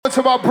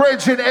To my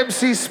bridge in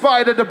MC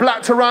Spyda, the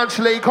black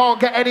tarantula. You can't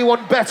get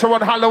anyone better on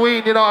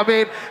Halloween, you know what I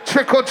mean?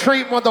 Trick or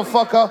treat,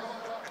 motherfucker.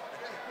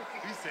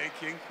 You say,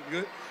 King,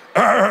 good?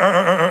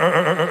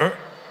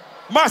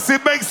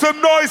 Massive, make some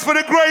noise for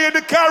the grey in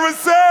the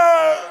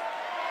carousel.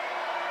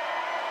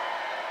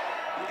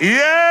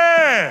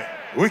 Yeah.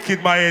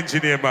 Wicked, my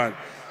engineer, man.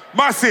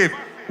 Massive,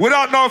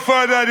 without no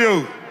further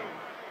ado.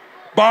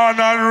 Born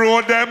and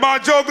road, them a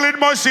juggling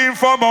machine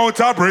from out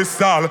of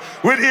Bristol.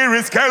 With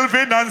Aries,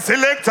 Kelvin and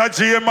Selecta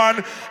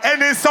J-man.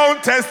 Any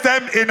sound test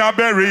them in a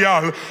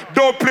burial.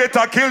 Don't play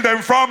to kill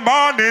them from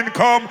morning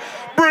come.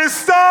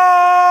 Bristol!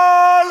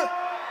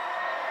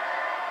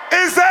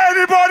 Is there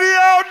anybody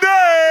out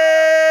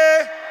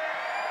there?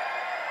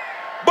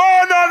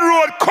 Born and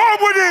road, come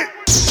with it!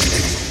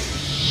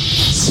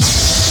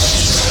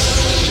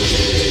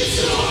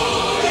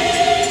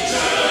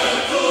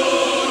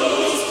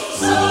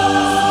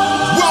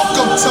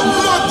 To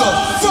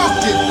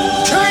motherfucking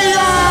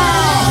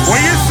chaos! What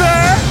you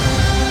say?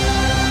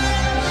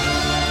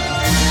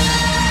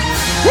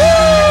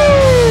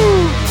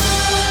 Woo!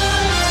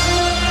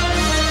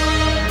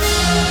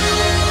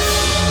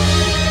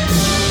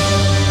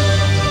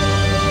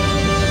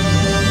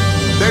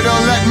 They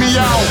done let me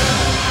out.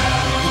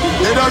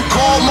 They done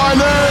called my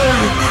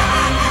name.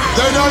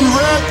 They done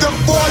read the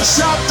 4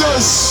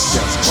 chapters.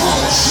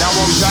 Now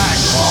I'm back.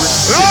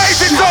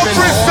 Light it up,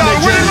 Bristol.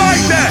 We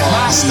like that.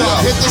 Master,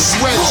 hit the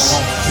switch.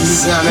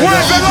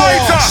 Where's the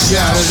lighter?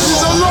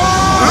 He's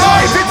alive.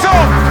 Light it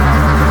up.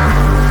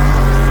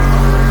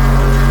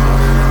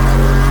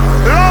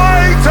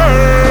 Lighter.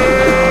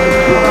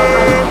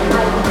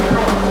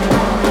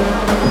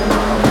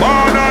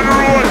 Born on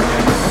road.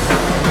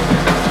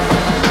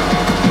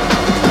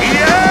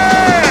 Yeah.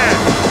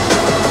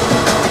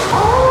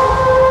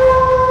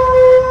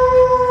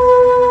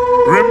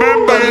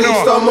 Remember, you know.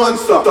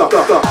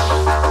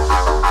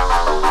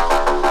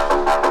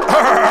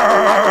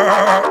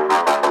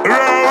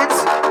 Roads.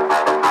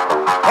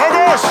 Oh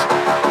gosh.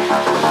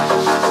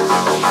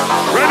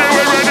 Ready,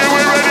 we're ready,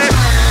 we're ready.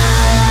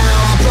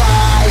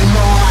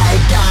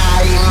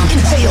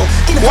 Inhale,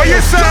 inhale. What you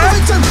say?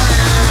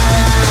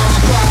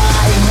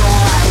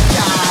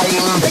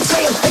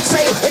 Exhale,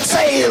 exhale,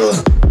 exhale.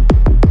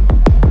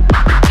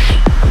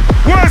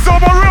 Where's all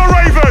my real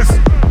ravers?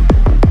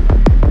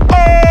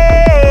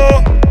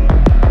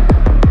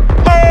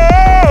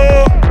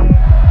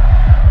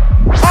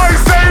 I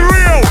say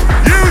real,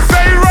 you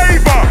say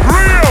raver,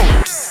 real,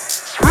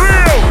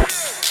 real.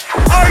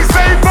 I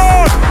say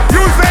born,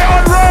 you say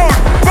on road,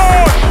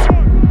 born,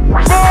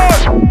 born.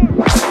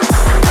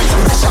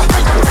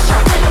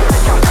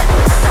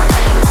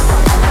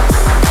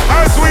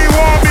 As we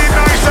warm in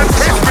nice and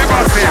crispy,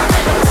 massive.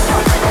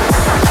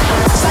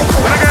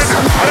 And again,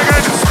 and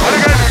again, and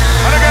again,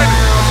 and again.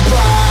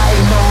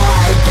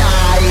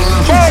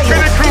 Walk in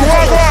the crew,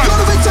 walk on.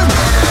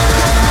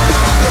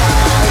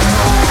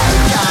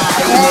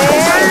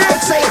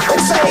 Exhale,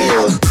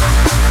 exhale.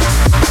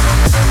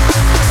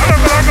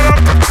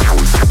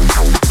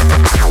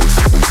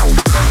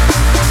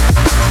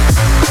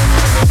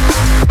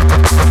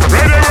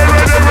 Ready.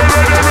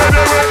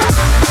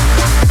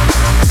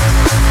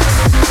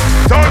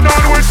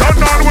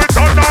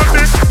 Turn on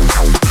this.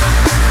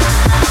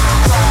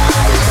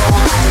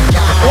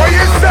 What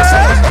you say?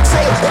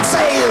 Exhale,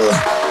 exhale.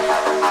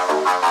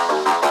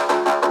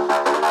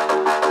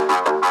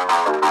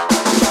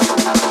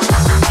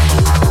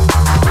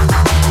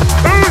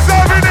 Who's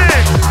having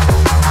it?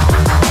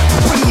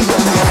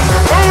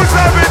 Who's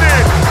having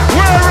it?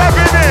 We're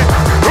having it.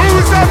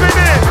 Who's having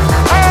it?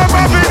 I'm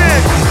having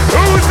it.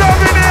 Who's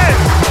having it?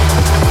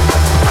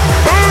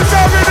 Who's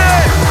having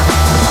it?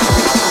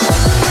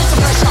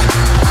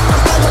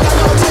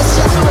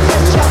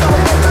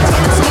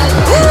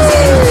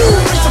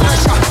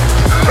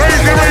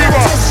 Crazy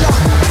Reaver.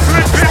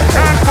 Flipping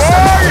can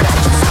boy.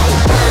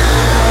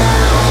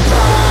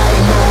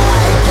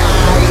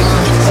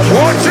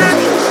 Watch it.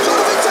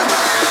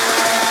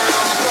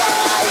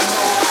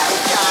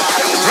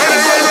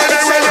 Ready.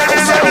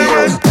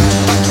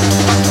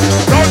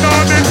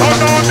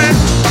 Turn on it.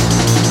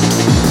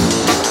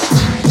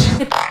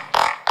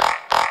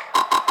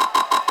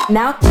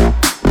 Now.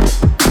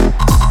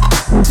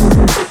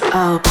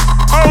 Oh.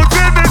 Out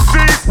in the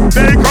street,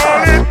 they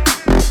call it.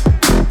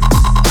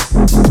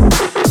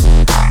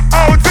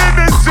 Out in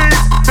the street,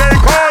 they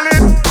call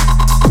it.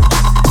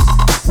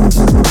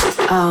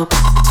 Oh.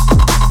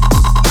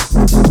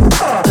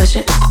 Push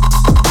it.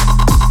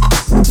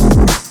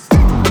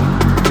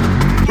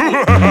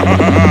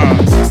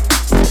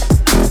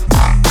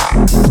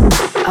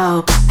 Oh.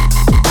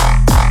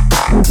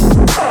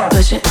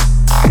 Push it.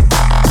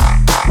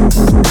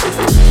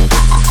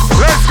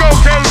 Let's go,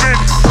 Kelvin.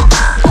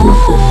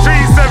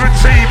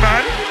 317,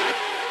 man.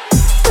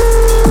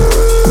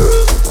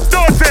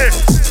 Dirty.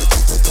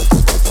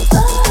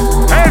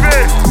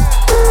 Heavy.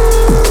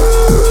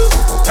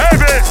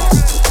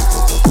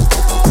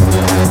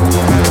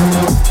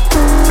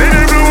 See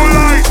the blue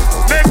light,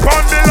 neck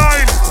on the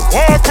line.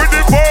 Walk with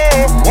the 4,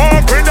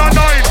 walk with the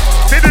 9.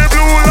 See the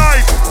blue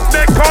light,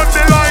 neck on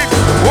the line.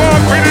 Walk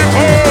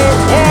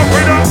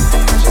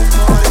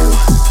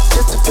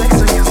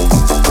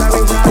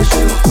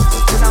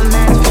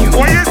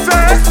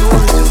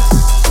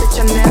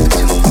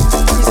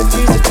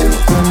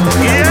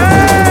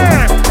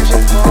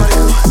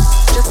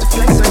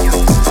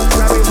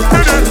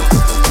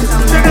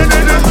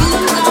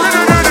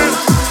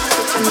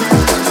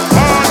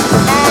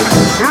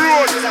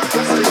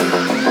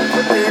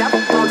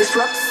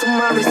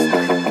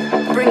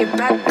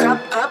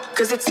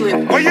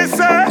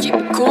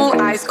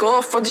eyes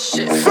go for the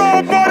shit.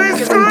 Somebody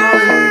Cause I'm ballin'.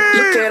 scream!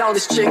 Look at all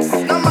these chicks.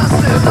 Look at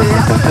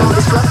all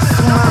these rocks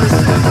on my wrist.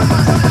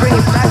 Bring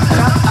it back,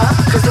 drop up,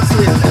 cause it's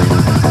lit.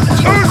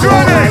 Who's Cool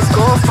ready? eyes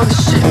go for the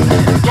shit.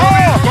 Are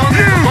you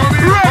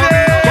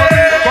ready?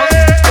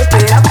 Look at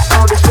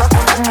all these rocks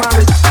on my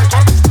wrist.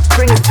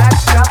 Bring it back,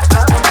 drop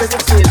up, cause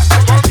it's lit.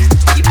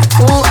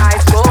 Cool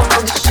eyes go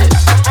for the shit.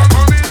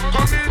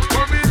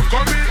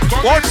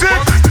 Watch it!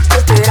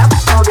 Look at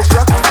all these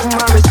rocks on my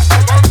wrist.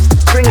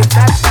 Bring it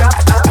back, drop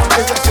up,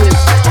 cause it's lit.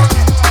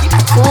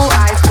 Cool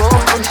eyes go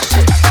for the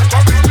shit.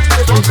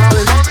 Cause I'm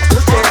ballin'.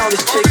 Look at all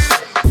these chicks.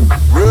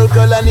 Real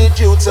girl, I need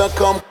you to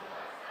come.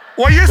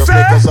 What you Just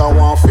say? because I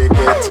won't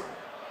forget.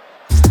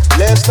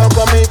 Let's talk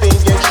on maybe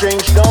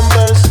exchange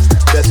numbers.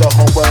 There's a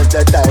whole world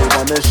that I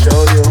wanna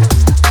show you.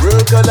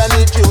 Real girl, I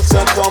need you to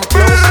come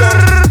closer.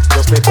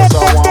 Just because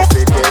I won't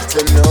forget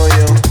to know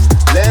you.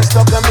 Let's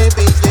talk on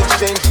maybe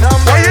exchange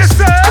numbers. What you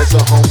say? There's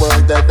a whole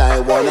world that I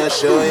wanna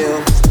show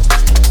you.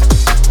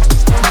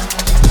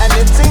 And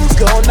if things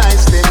go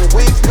nice, then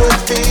we could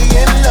be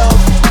in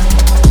love.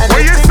 And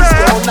What if you things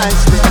say? go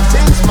nice, then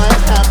things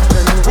might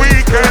happen. We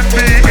can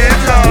be in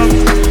love.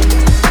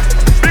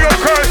 Big up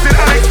Carson,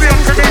 Alexi,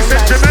 and Camille,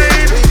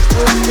 Jermaine. We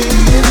could be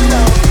in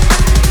love.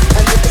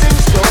 And if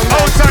things go nice,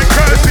 Outside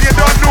Carson, you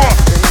don't know.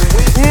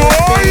 we could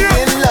Whoa, be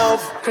yeah. in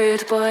love.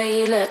 Rude boy,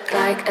 you look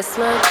like a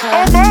smoker.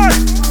 Oh my!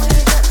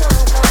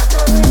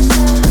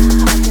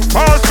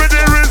 Pass for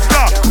the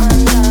Rizla.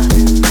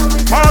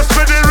 Pass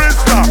for the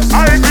Rizla. I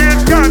get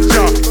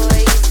ganja. Boy,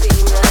 you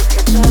seem like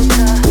a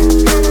joker.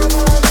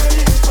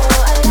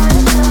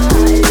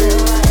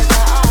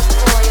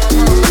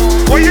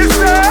 What you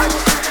say?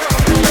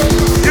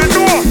 You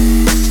know.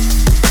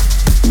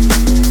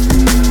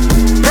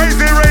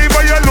 Crazy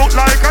raver, you look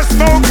like a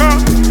smoker.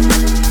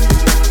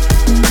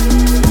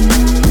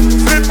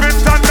 Slip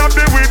it under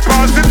the weed,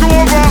 pass it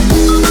over.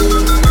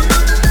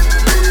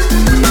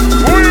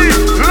 We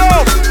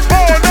love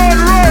born on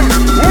road.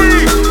 We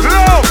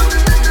love.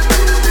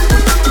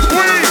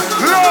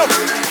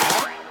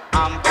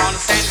 I'm gonna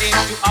send it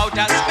to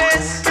outer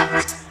space.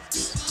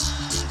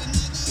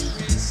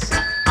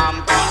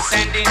 I'm gonna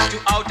send it to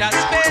outer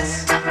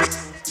space.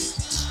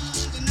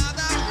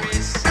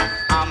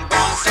 I'm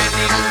gonna send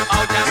it to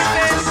outer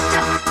space.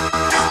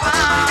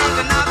 Find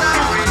another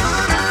race.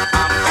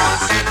 I'm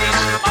gonna send it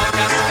to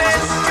outer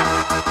space.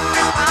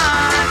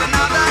 Find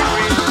another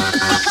race.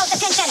 Pay close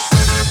attention.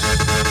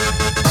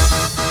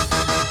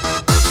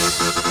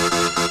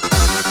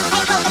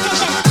 Pay close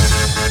attention.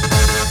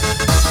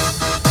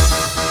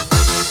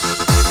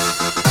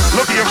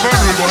 Look at your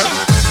phone, rude boy.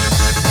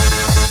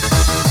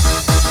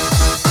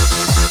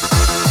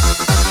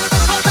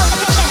 Pay close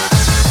attention.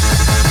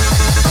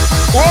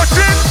 Watch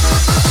it.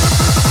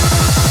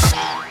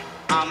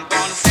 I'm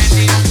gonna send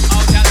it to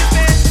outer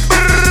space.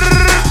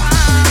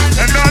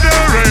 Another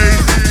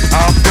race.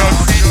 I'm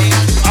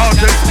just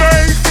out of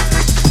space.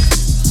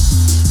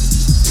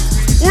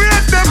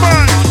 We're the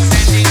man.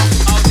 Send it to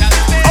outer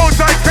space.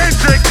 Outside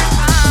Kendrick.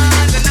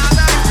 Find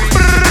another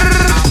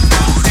race. I'm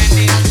gonna send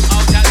it to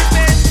outer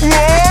space.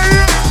 Why?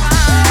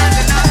 Find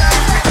another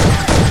race.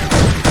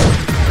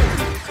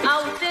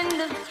 Out in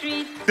the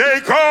street.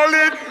 They call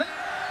it.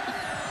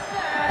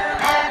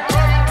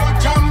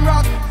 Jam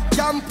rock,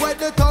 camp where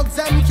the thugs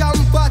and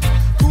camp at.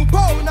 2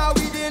 pounder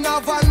within a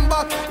van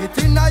back. It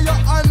inna your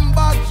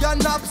handbag, your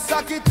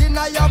knapsack, it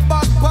inna your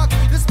backpack.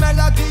 This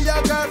melody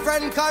your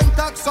girlfriend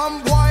contact.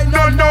 Some boy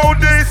Don't know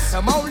this.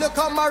 them only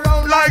come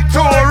around Like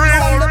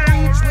tourists. On tourists. the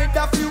beach with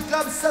a few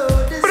club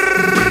sodas.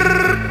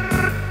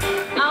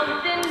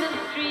 Out in the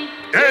street.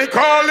 They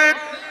call it.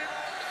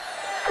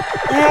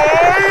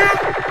 Why?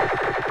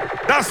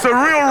 That's the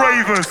real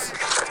ravers.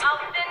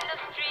 Out in the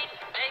street.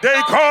 They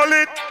call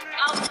it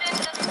Out in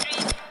the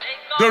street.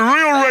 the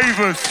real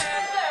ravers.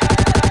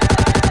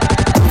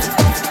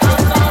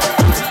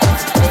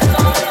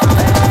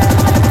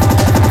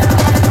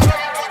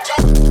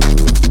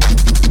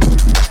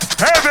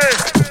 Heavy.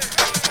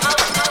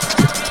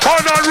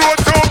 On road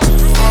to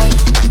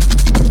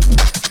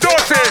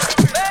Dirty.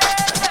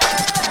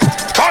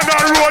 On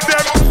road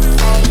them.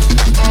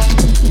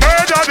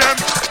 Murder them.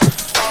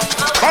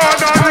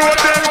 On road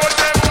them.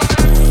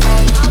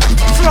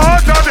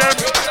 Slaughter them.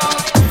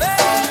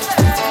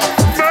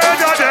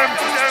 Murder them.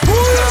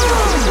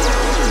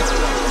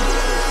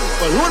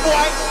 Well, rude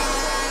boy,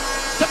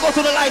 step out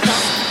to the lighter,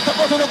 step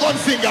out to the gun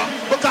finger,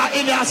 because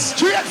in your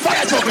straight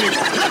fire juggling.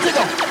 Let it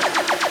go.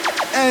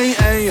 Hey,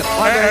 hey,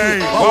 Hey,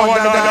 what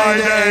would I die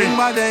day?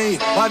 Baday,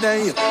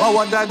 baday, what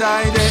would I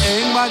die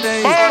day?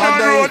 Baday, On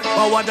road.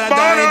 what would I On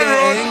die road.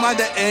 day?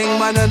 Baday,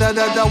 man,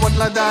 what would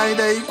I die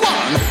day?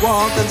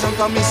 Walk and some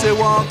come, me say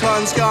walk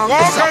and skunk.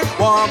 Walk and-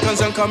 Walk and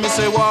some come, me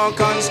say walk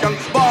and skunk.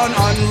 Born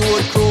on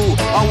road crew,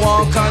 I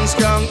walk and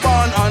skunk.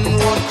 Born on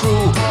road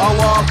crew, I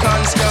walk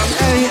and skunk.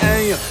 Hey,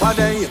 hey,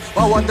 baday,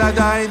 what would I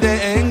die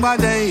day?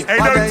 Baday, Hey,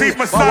 don't take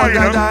my what would style, I you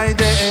know? die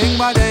day?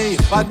 Baday,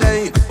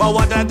 baday, what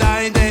would I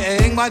die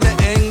day? Baday.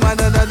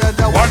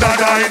 What a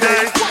die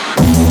day.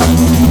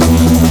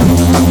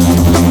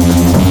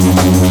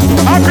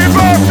 Happy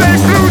birthday,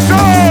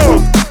 Pluto!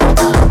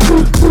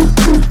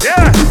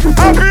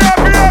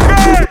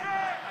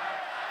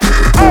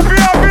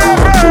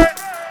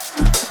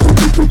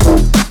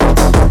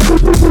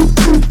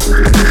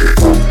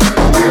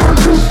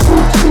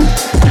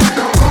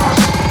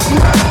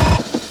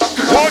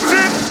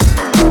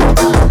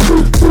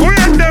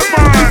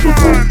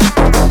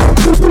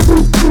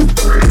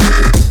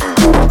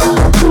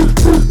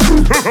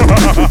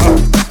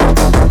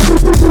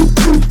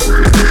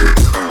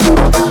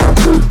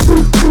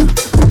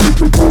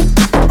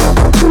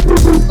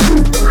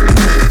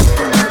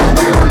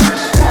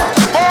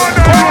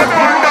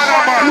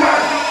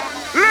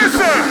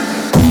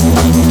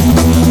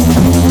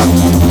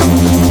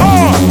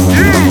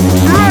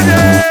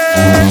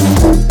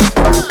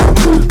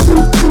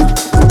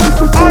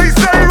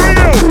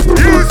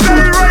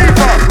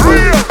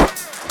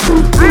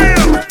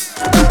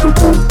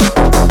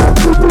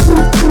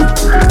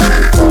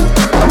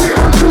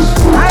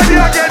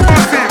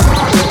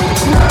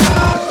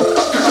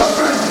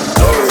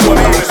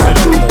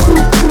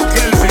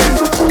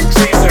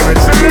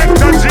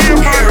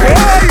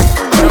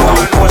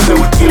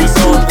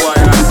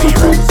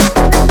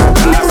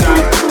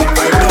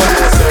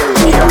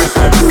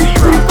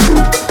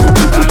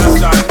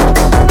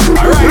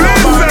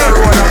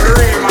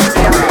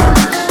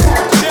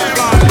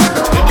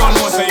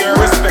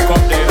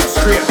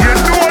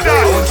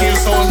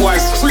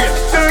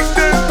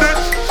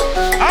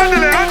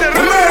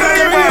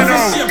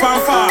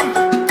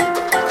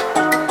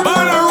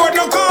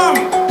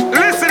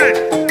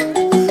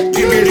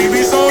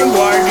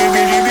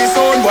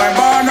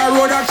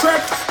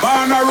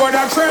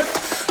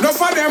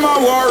 of them are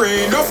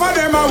worry, enough of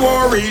them are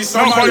worry.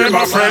 Some of them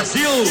are friends,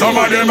 some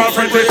of them are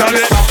friends.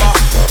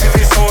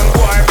 Every sound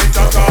boy, bitch,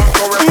 I talk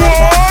to a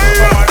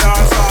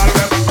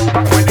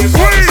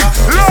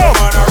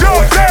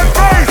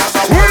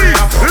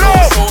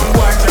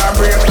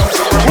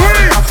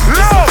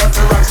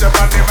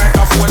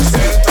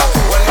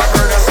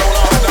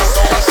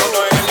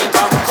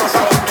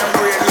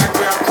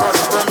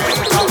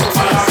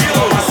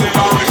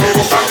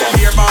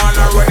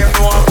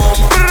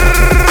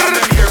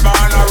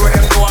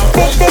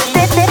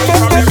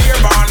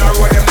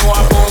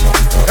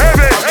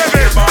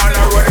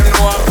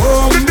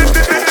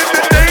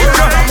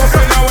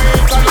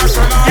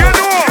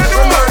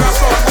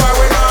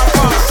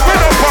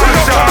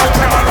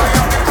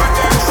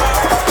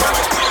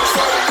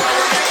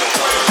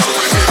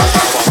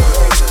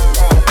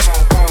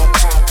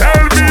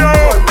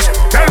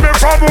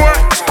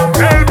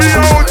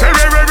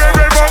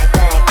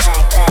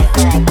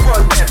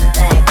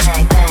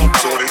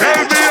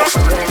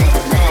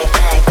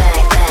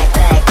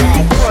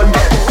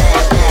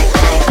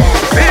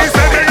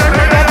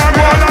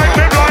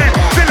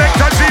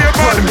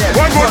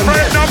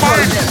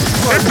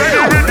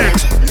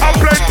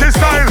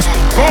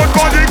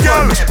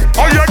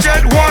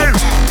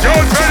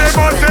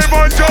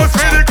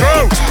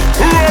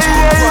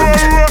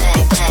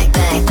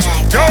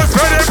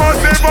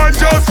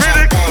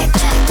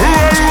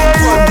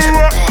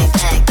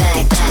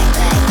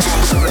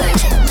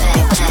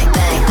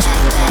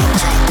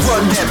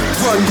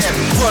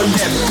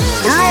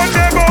Run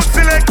them out,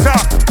 Selecta.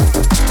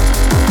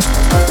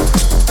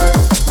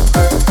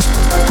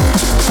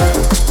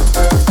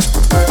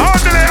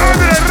 Ándale,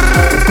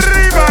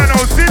 Ribano,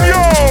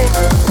 señor.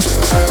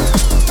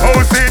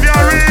 Oh,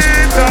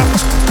 señorita.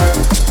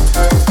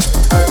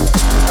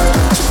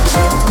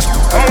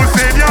 Oh,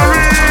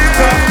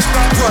 señorita.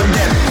 Run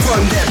them.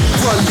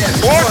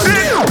 Watch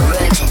it.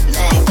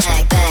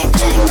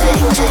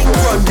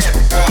 Run them.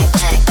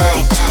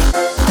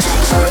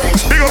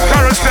 Big up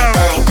Carousel.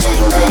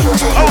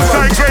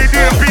 Outside grade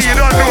DMP, you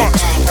don't know.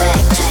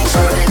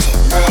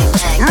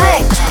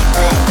 Roll.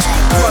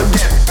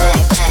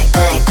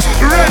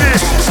 Ready.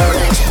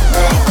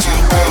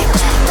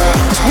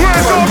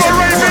 Where's all the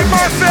raving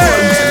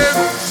massive?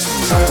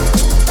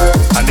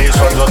 And these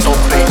ones are no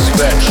place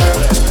fetch.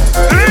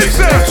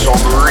 Listen.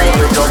 Some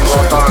real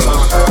jungle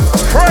dance.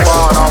 Fresh.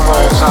 Born on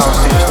roll sound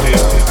system.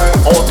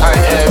 Old tight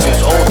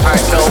Aries, old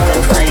tight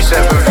Kelvin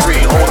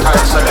 373, old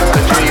tight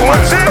Selecta G.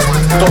 Watch it.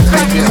 Don't do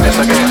business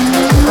again.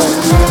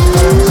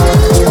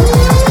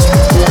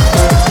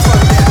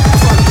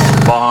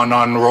 Born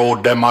on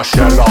road, them a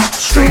shell up.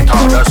 Straight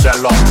out the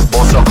cellar.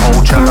 Boss a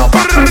Coachella,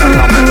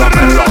 Baccanella,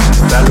 Mella,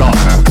 Bella.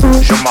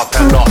 Je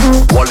m'appelle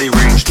Wally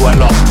Range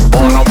dweller.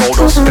 Born on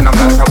road, spin them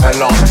like a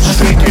propeller.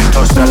 Straight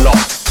into Stella.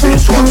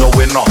 This one's a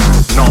winner.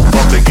 Not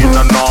for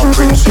beginner, not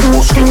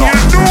principal skinner.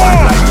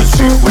 Bad like the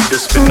suit with the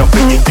spinner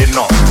for your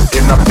dinner.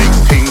 In a big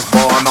things,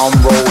 born on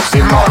roads,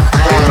 inner.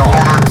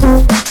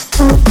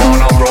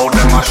 Born on road,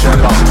 them a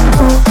shell up.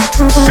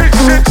 Shit,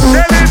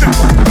 shelling.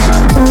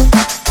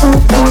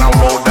 Born on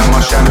road, them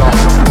a shell up.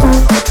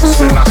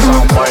 Spin a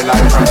sound boy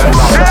like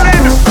propeller.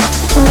 Shelling.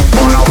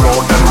 Born on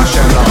road, them a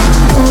shell up.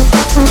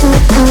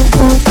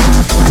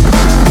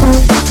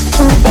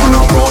 Born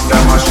on road,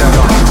 them a shell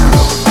up.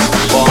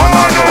 Born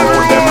on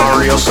road, them a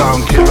real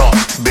sound killer.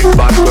 Big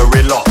bad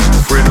gorilla,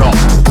 thriller.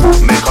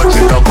 Make a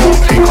driller go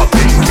take a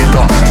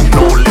painkiller.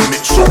 No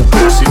limit, so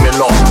Percy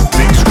Miller.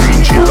 Big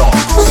screen chiller.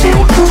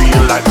 Seal the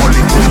deal like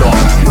Molly Miller.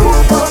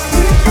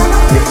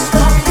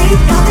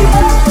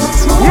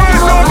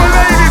 Where's all the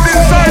ladies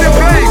inside the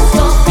place?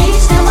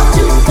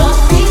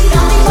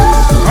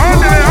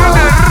 Ándale,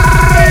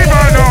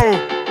 Ribano.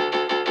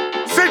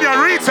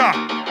 Señorita.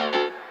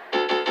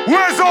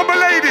 Where's all the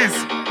ladies?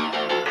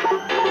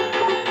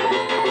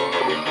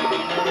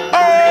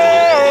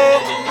 Oh.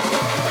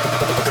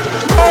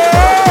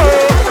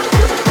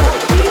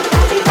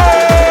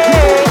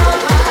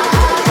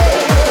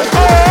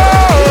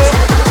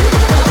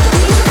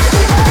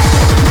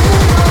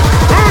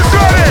 Who's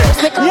ready?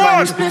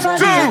 1,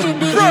 2,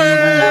 3.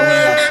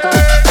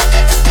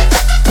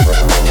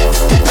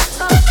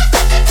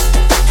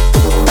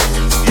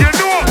 You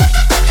know.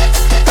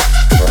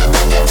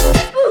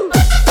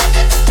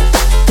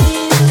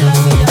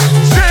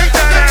 Shake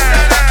that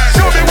ass.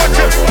 Show me what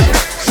you.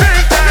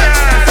 Shake that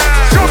ass.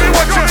 Show me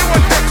what you.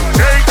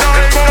 Take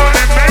that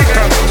money,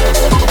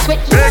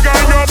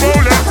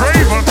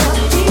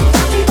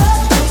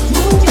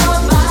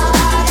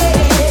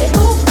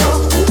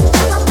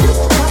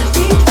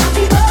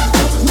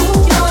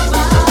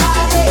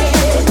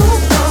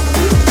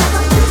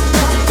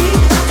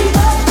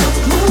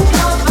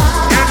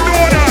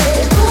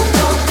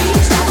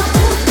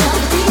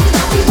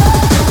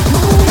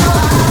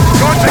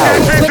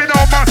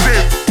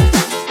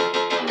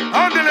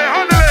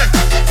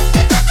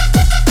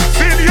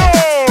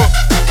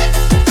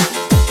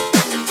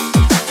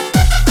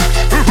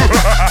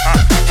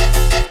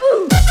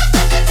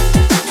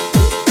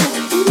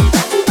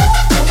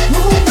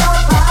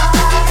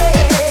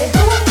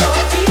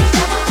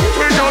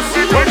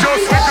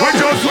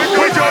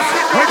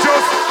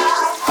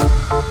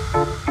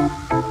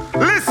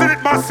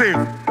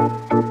 Massive.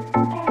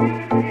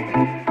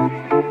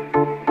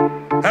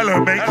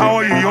 Hello, mate. How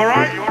are you? You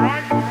alright?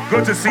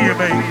 Good to see you,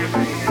 mate.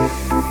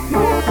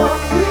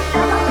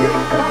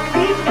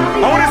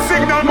 I want to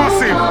signal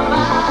Massive.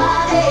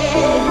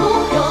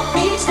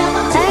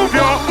 Move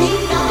your.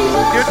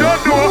 You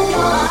don't know.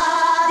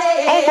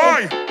 Oh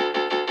my.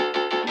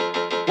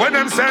 When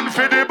them send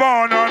for the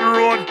barn on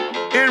road,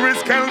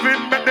 Aries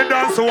Kelvin make the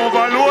dance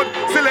overload.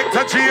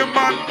 Selecta G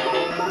man.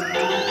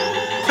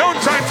 Don't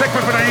try and take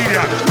me for the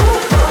idiot.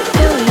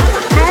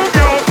 Move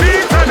your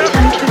feet and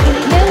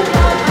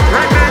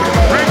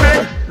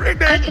ring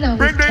ding. I can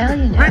always tell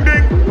you now Ring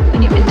ding.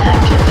 when you've been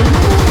time tripping.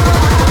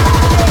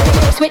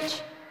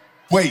 Switch.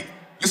 Wait,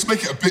 let's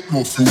make it a bit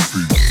more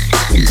filthy.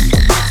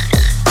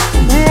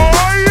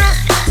 Why?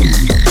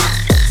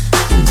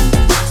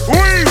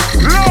 We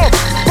love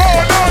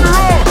born on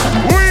road.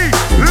 We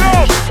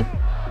love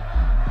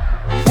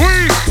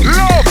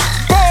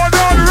born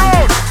on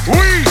road.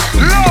 We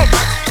love.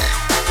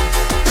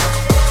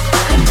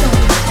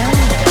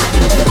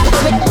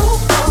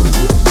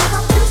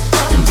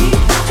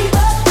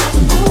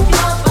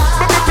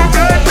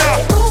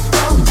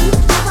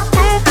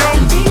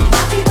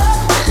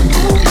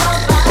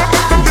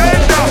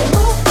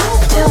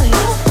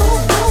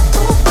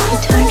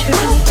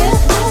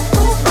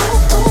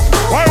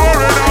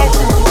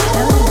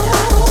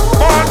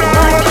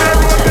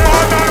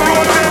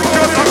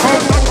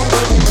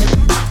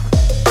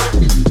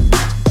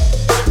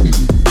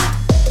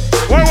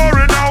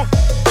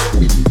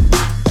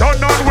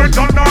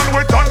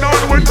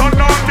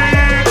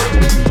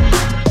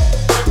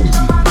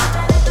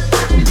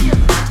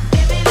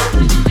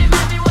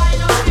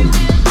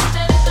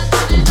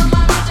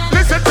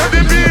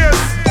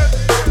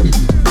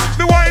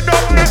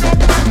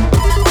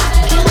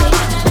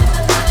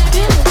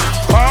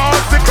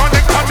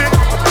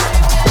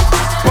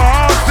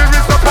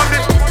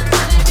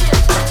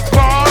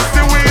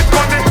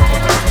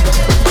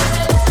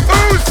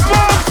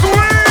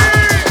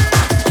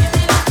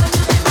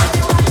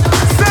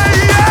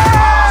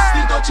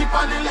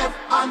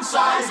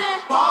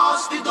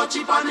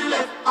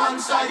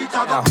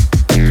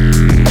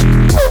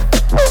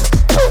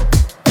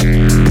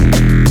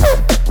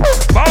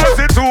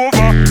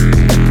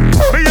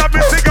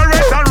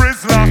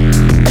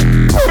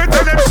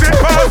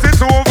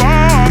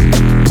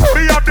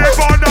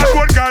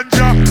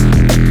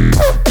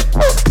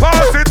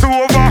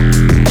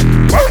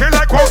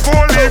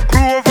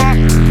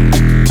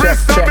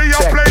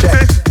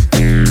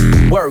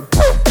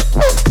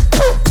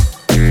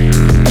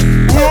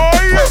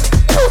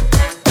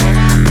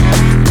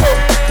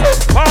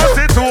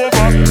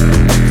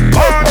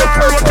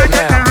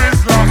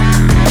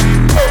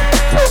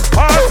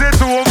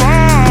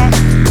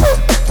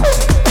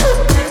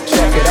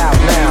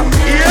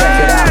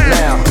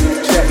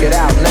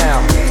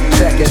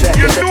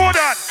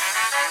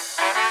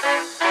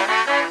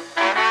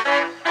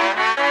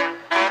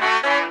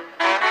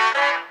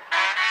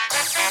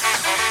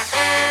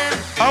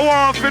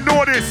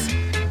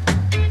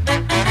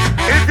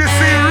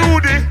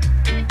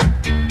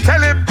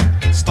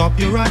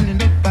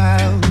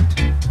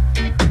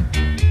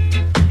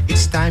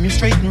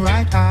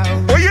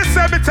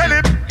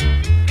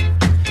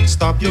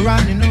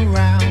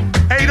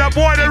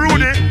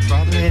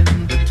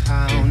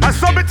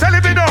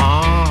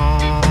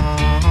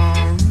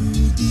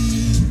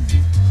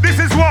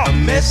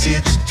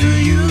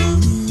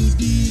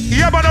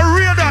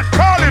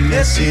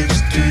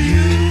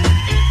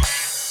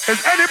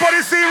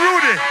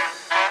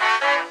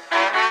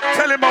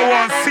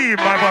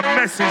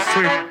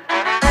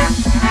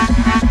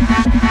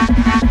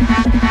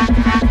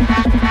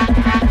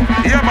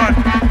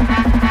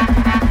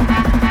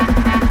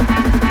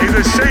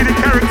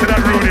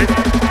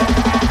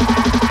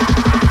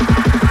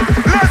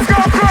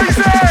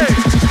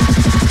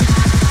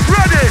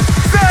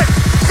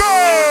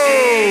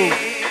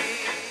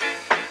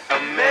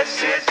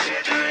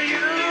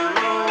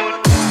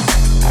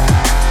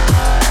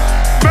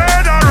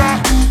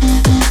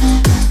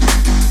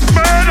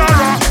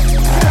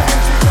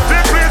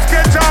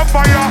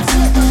 Fire!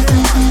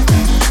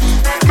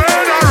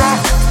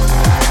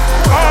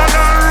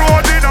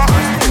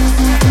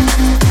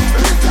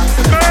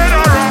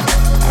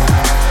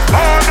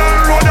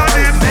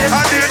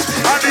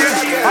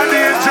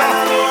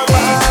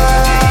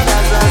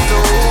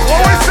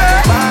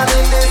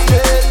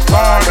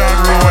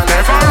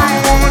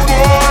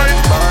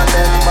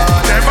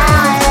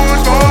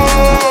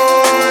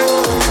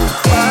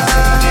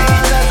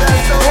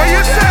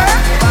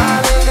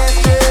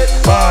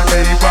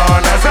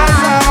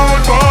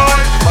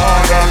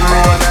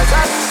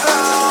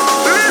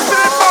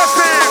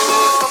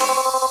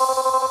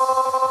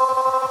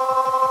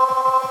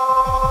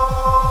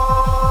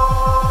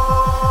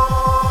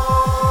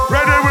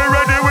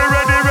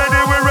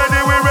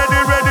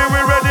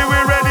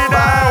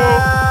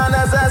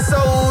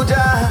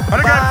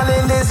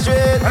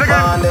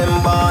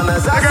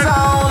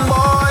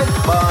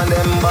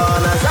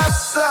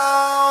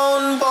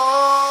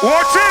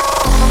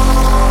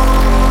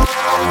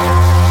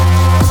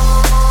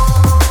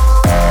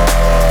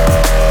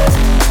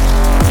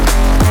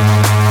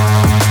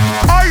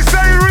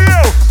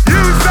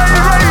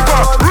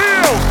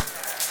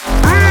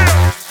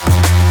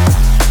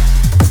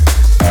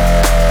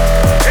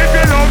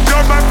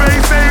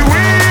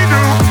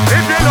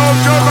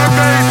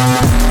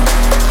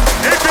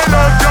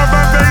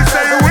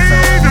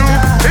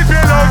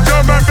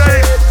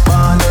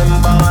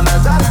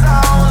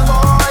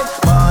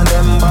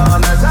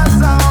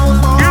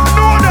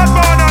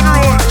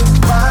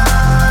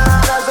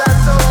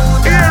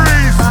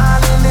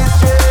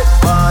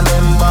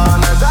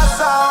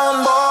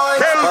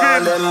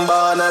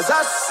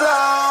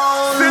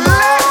 sound.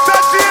 Selecta,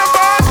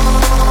 J-Man.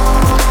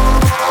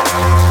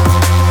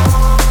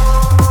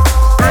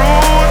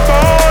 Rude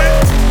boy.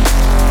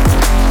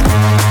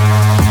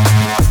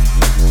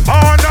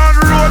 On and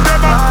road,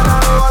 them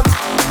up.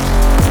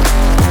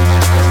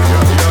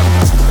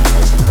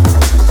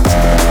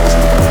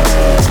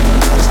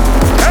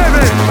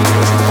 Heavy.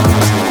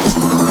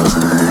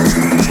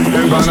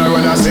 Them banner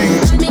when I sing.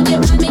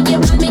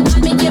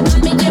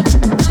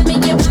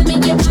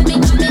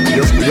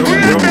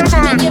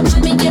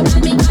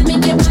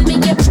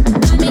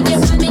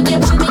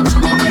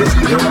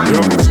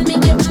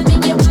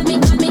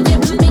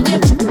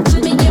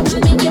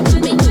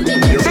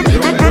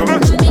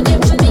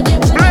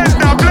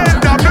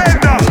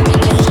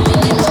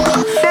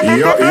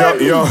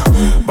 Yo,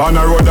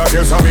 banner road that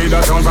kills some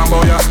that son from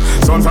Boya,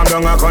 son from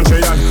down a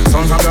country and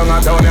son from down a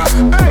town ya.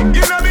 Hey,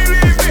 you don't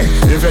believe me?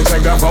 If you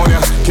check the phone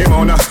ya,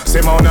 Kimona,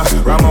 Simona,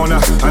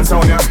 Ramona, and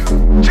Sonia.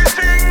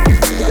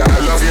 I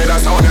love you,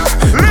 that's sound ya.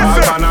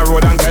 Call banner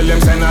road and tell them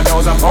send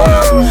 1,000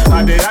 pounds.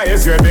 And the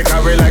highest grade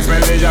because we like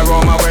smell the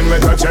aroma when we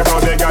touch it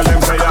out. They got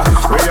them say ya,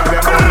 we got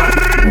them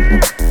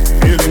on.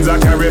 Buildings are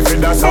carry fit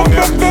that sound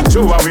ya.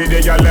 True we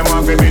the girl them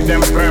want to beat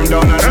them sperm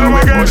down. And now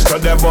we push to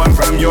the bone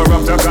from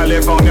Europe to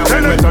California.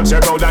 When we touch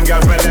it out and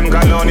girls smell them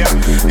cologne ya.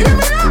 Hear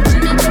me now.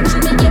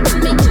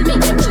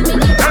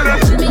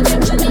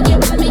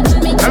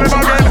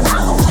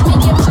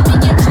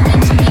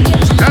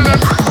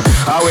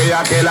 How we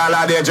a kill all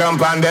of the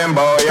jump on them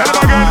boy ya.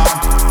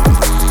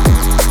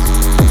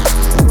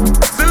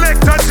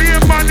 Selecta,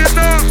 J-Man, you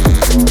know.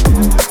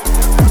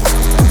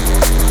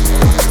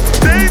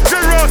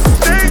 Dangerous,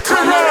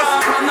 dangerous.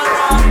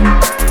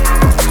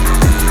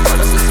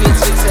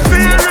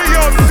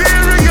 Serious,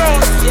 serious.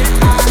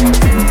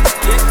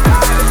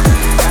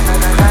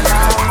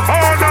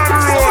 On and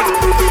road.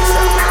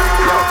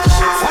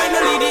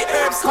 Finally the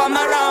herbs come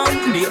around.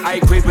 The high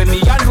grade when me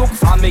a look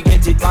for me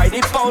get it by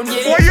the pound.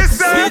 Yeah. What you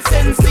say? Sweet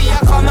sensei a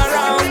come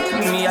around.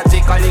 Me a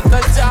take a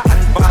little jar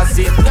and pass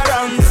it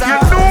around. You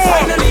know.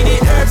 Finally the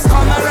herbs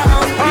come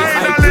around. The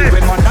high grade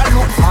when man a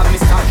look for me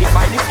stock it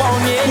by the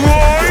pound. Yeah.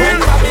 When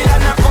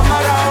Babylon a come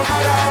around.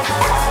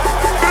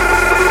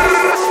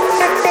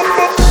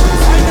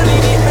 Finally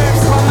the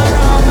herbs come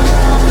around.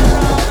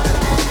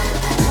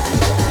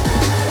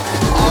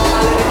 All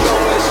of the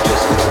drummers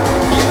just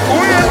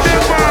Where's the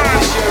man?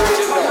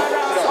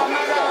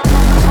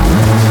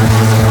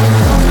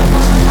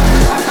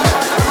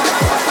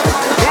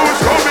 Who's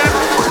coming?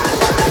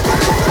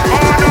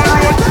 On and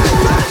road.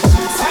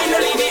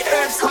 finally the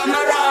herbs come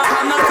around.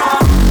 Come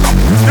around.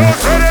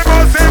 Just ready,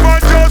 bossy man,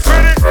 just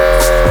ready.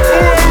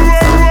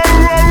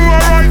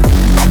 Alright.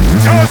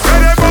 Just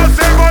ready,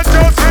 bossy man,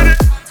 just ready.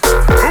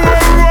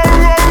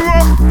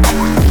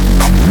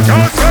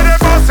 Just ready,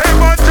 bossy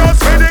man,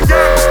 just ready,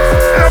 girl.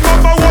 The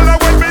mama walla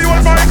when me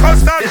hold my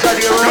custard. Just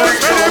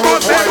ready,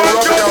 bossy man,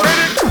 just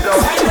ready.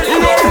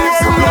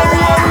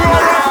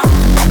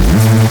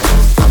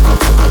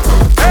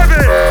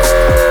 Heavy.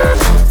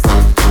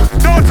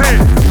 Dirty.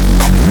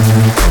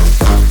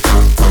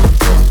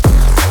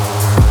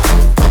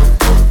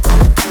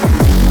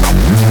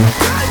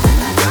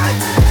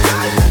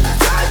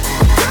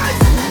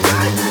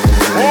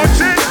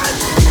 Watch it.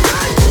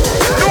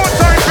 No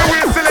time to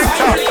wait,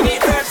 Selecta.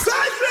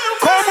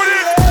 Come with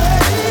it.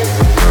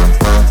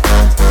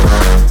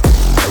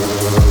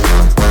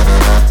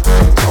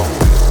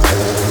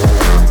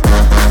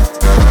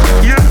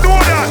 You know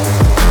that.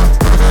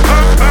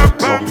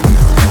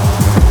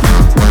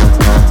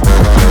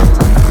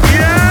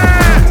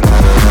 Yeah.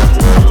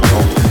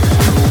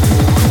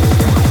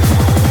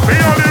 We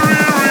are the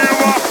real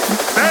one.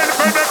 Then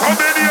when they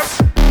come in here.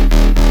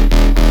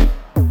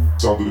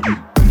 Sound of the beat.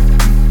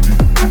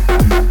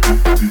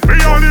 We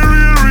on the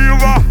real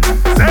river.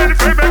 Send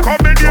for me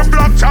come in the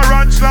black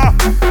tarantula.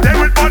 They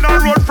will on a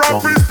road from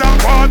Bristol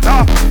Quarter.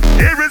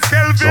 Here is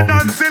Kelvin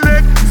and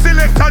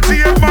Selecta,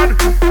 J-Man.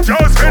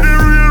 Just for the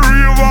real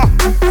river.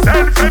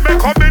 Send for me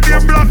come in the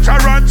black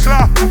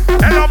tarantula.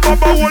 Tell a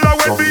mama walla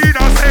when we in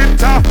a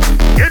center.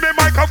 Give me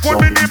microphone,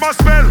 me name a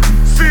spell.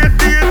 Straight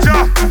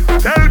danger.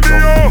 Tell me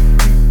how.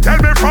 Tell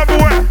me from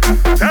where.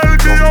 Tell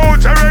me how.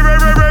 Jerry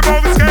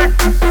bounce cake.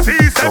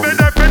 C7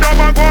 up and up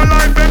and go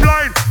line be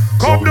blind.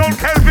 Come down,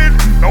 Kelvin.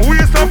 No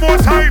waste no more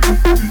time.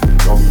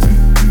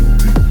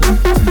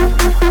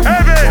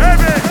 Heavy,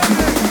 heavy.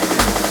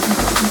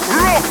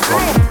 Rough.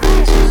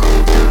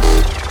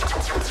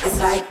 It's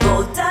like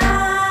gold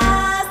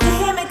dust to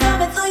hear me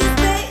coming through your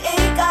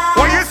speaker.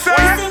 What you say?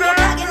 Sing it,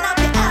 knocking up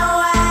your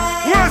hours.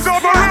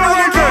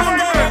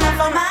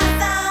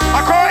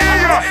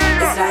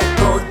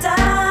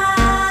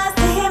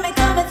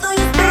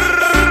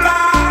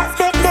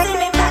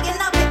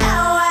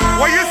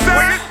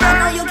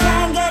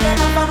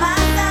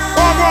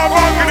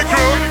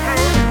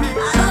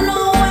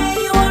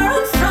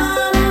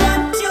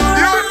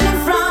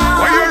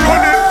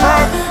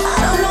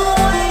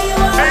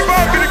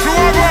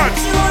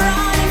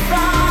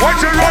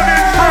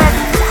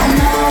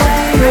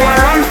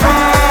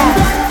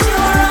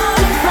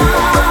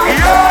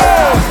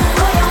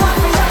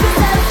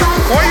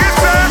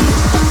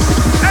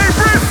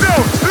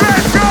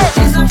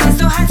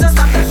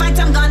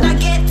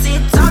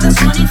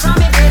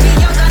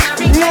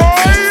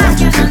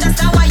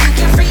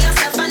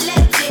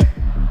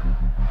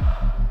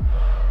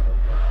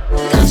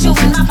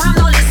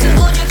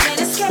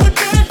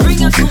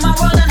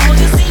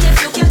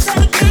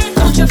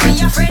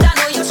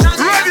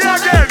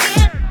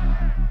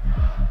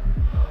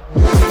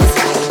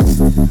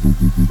 What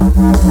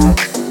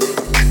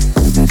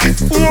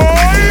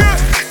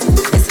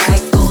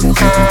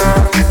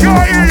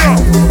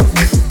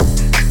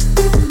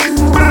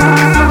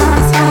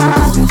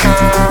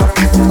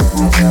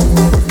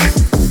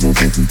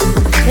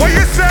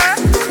you say?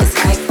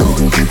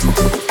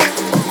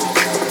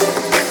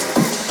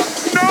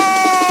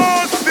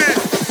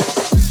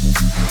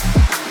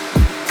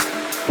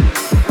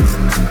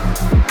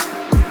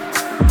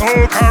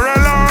 Oh,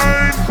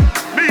 Caroline,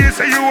 me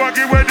say you are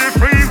give away the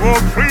free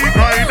walk, free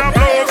grind and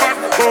blow back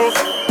walk.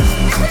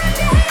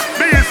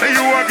 Me say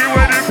you are give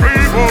away the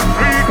free walk,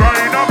 free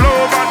grind and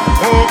blow back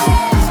walk.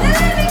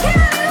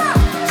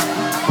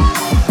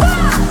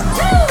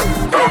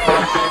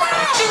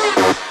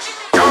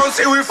 Can't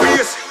see we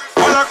face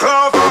full of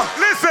clover.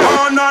 Listen,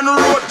 on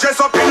road, dress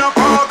up in a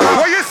parka.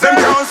 What you say?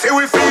 Them can't see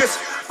we face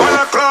full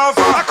of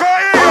clover. I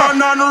can't hear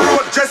you. On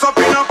road, dress up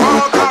in a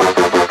parka.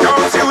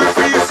 Can't see we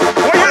face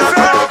What you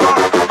say?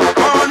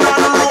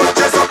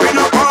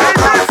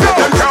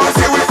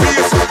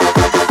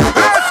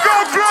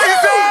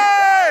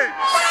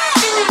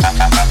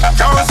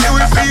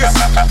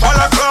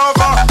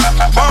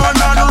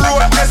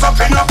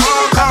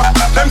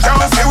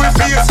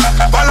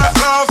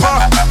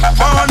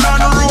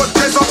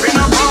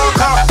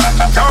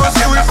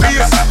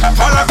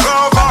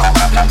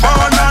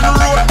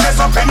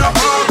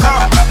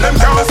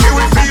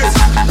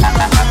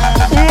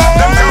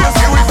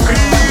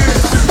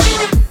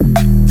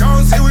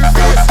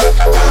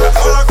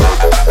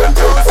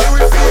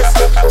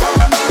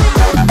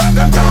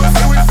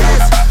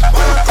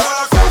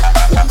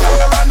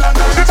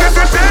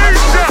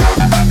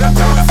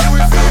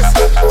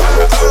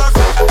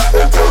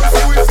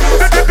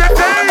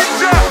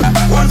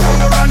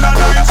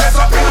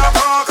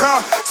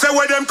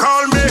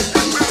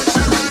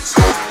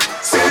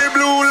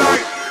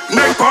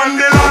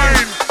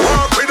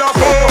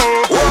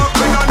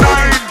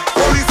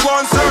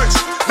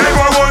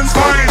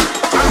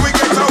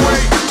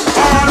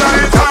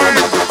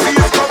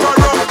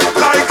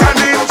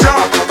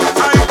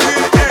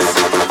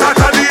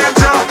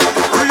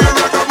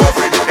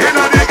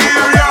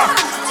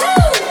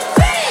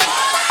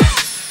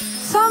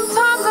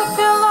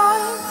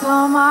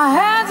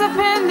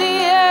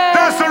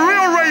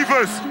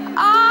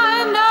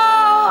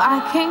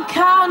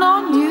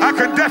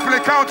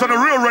 Count on the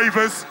real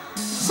ravers.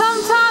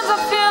 Sometimes I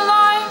feel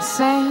like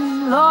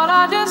saying, Lord,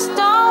 I just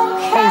don't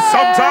care. Oh,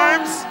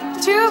 sometimes.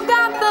 But you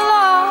got the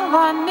love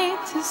I need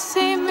to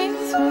see me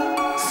through.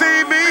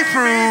 See me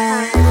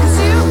through. 'Cause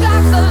you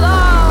got the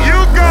love. You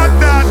got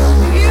that.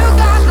 You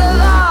got the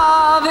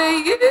love.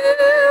 You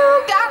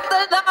got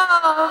the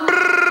love.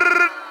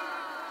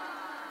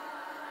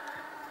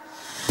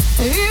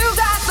 You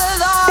got the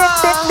love.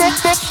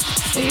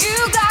 You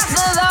got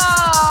the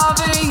love.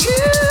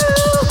 You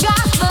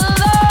got the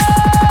love.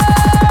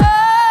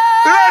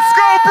 Let's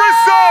go,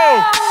 Bristol!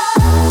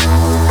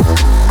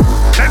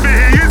 Let me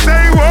hear you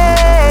say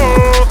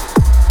whoa.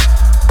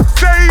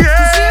 Say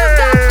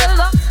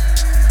yeah.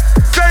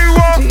 Say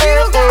whoa.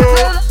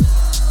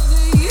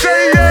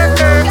 Say yeah.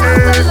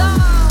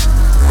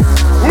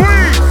 We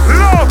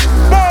love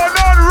Born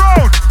on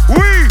Road.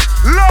 We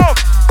love.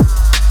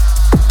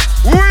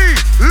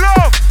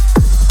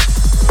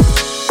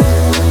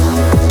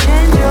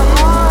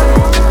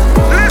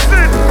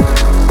 Listen.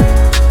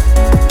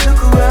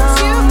 Look around.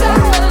 You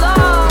got the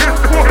love.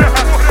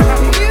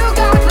 You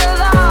got the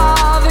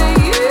love.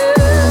 You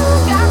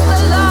got the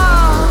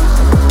love.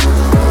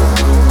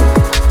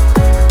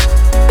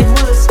 It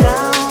will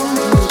astound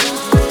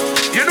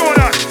you. You know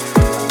that.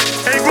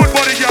 Hey, good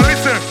body, girl,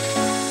 listen.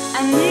 I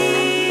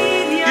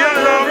need You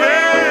love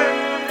it.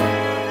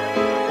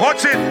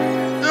 Watch it.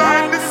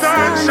 Like the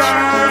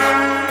sunshine.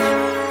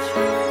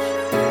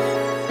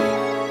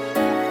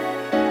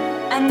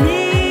 I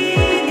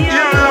need you.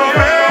 You love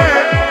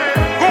it.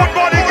 Good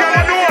body, girl,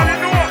 you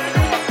know.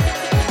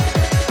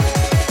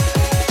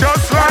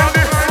 Just like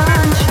this.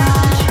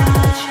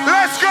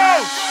 Let's go.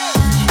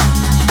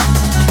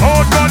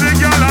 Old body,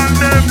 girl, and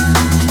them.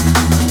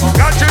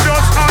 Got you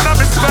just under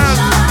the spell.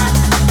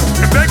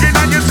 You begging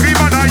and you scream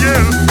and I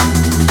yell.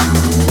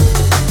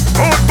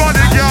 Old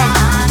body, girl.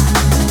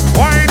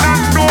 Wine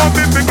and know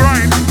me fi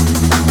grind.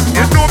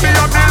 You know me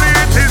a the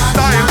latest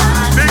style.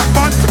 Big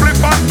fat split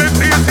and me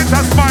face it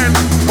a smile.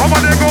 Come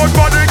on, the good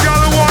body,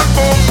 girl, one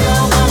more.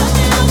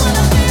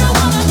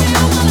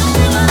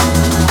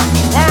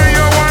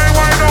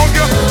 Why don't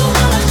you?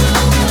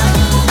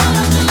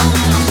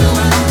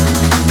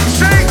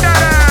 Shake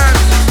that ass.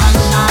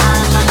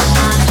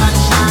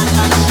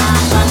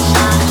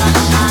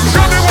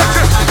 Show me what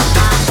you.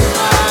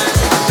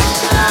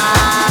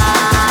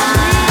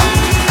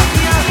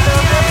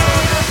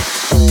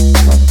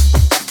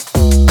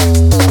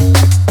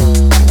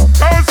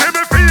 Can't see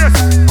me face.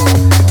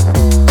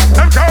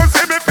 Them can't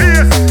see me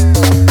face.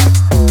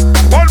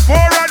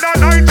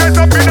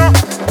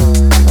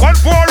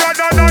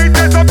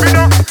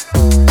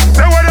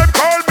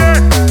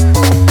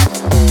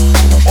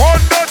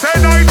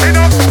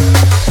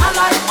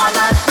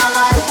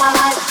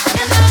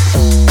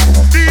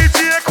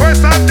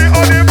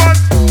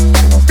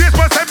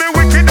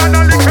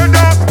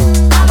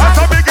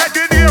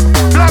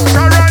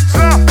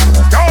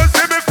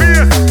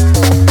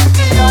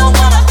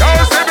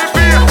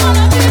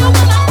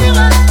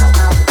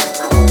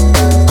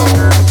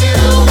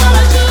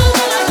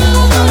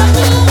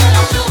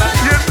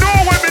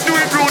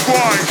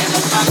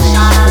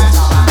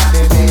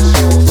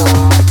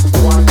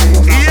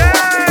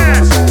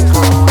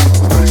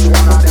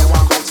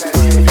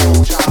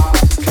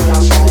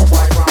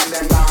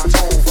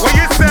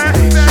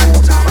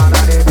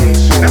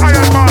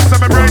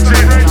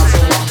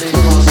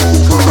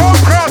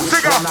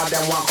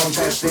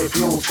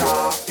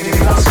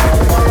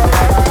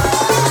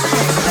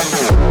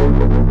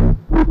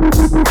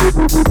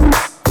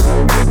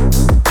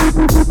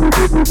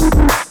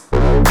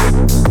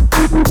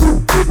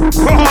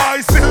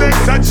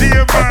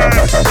 man.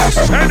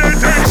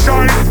 Anything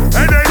shine,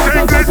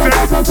 anything glisten.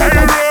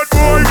 Hey road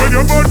boy, when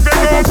you both big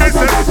up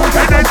missing.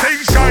 Anything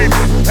shine,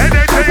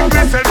 anything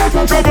glisten.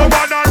 Trouble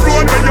man on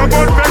road when you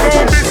both big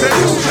up missing.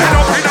 Head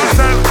up in a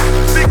cell,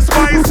 6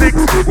 by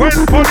 6. When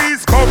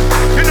police come,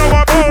 you know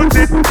about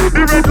it.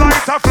 The red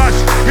lights a flash,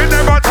 you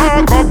never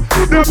talk up.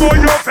 The boy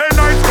you feel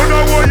nice, you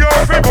know what you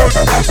feel good.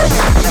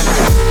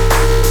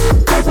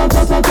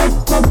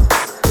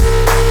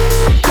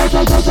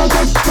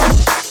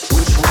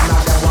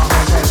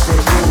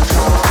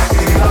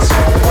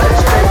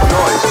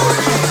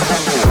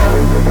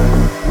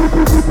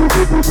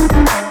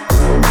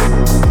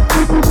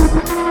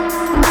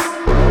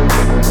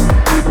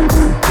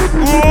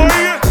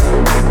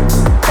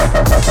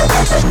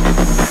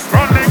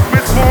 Running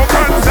with smoke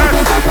and set.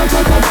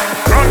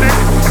 Running,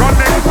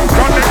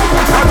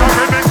 not a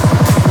minute.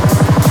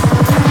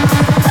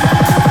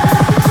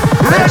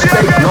 Let's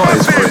make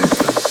noise, please.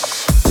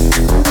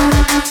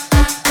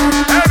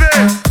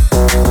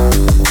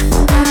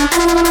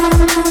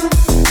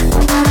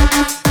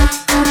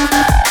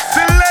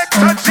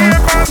 Selecta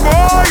J-Man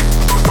boy.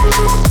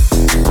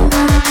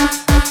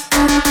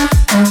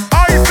 I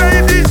say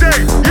DJ,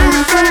 you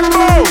say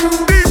Mo.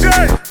 DJ.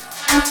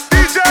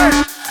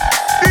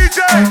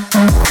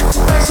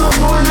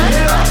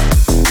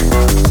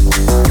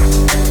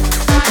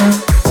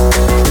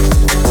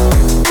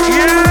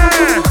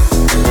 Yeah.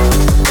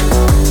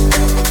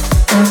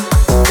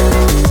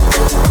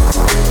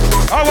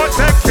 I want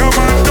take your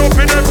man up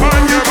in the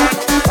pan, your man.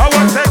 I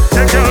want take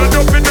your girl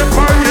up in the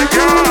pan, your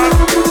girl.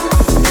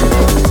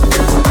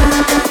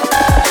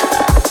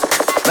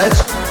 Let's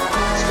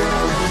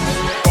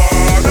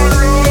On the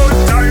road,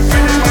 time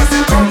for the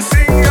massive come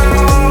sing ya.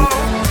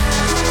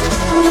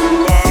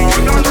 On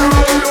the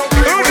road,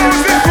 who knows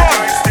this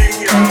one?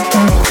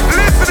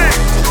 Listening.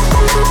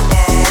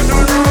 On the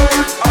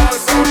road, all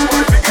some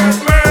boys we get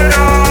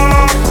murder.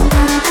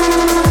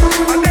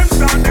 And them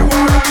start the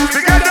war and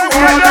forget the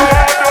war.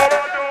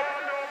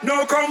 No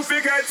come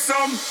forget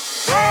some.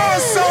 Oh,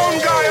 sound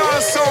guy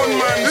or sound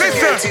man, Listen.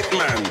 forget it,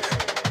 man.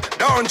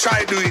 Don't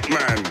try do it,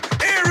 man.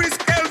 Aries,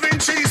 Kelvin,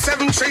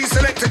 373,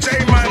 Selecta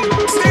J-Man.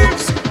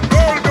 Steves,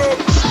 Gold Up.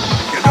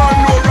 You don't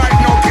know right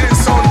now, killing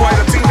sound boy,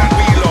 the thing that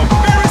we love.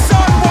 Very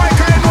sound boy,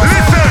 kind of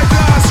Listen.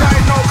 glass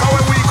right now, cause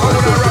when we come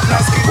with a rap,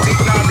 now skin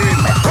teeth, now green.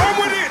 Come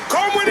with it,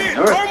 come with it,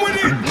 come with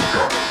it.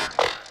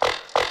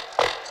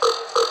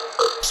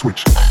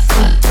 Switch.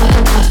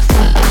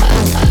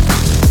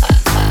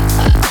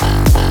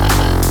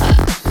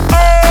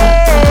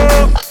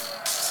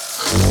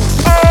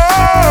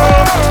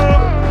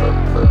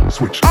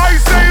 Switch. I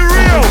say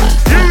real,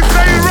 you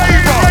say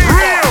raver.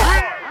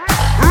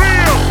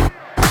 Real.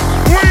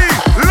 We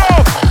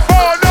love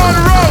Born on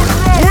Road.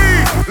 We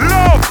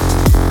love.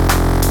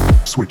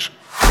 Switch.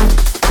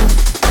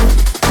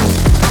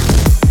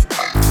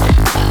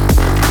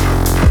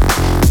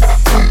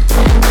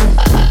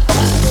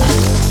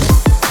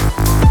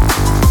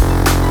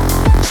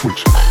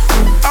 Switch.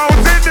 Out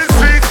in the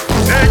street,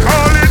 they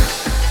call it.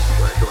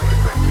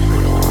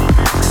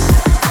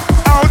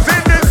 Out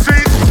in the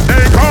street,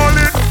 they call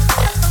it.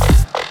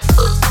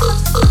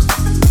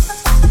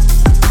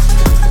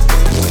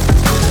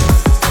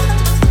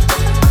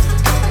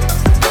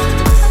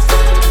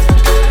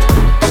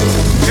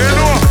 You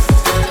know,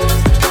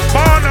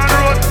 Born on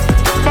Road.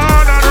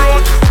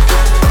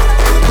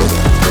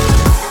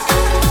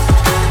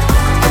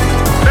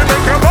 They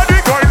make your body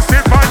go and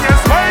sit on your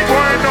spine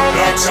going down.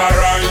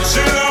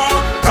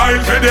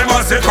 Time for the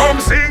massive come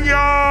sing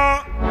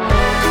ya.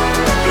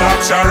 Black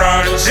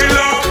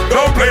tarantula,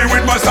 don't play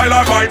with my style,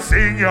 I might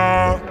sing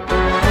ya.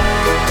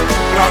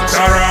 Black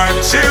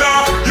tarantula,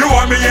 you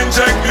want me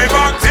inject me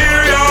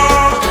bacteria.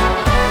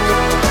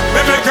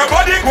 They make your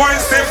body go and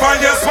stiff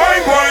and your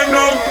spine going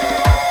numb.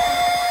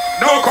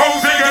 Now come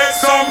forget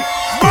some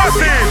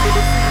massive.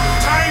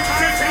 Time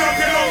to fill up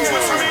your lungs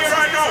with some air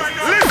right now.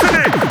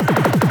 Listening.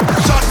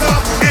 Shut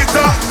up, it's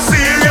a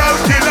serial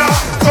killer.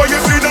 So you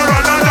see the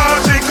run and all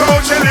drink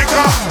out your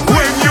liquor.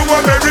 When you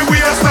are very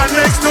weird, stand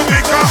next to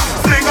Mika.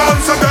 Fling on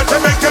some dirt to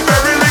make you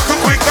very little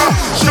quicker.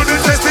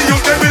 Shouldn't test the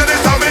youth, they will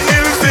this have me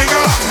ill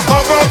figure.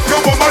 Hug up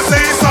your woman,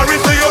 say sorry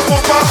to your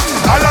papa.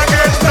 I'll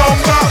get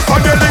number from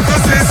your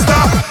little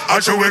sister.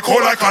 And she will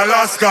cold like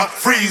Alaska,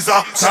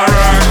 freezer,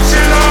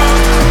 tarantula.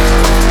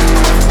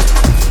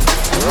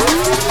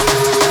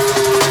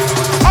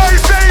 I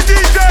say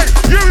DJ,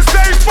 you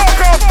say fuck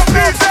up,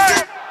 DJ.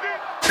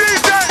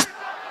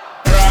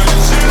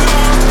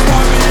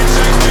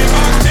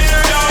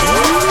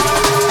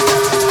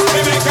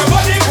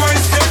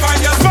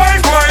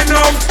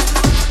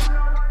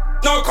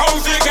 No come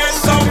forget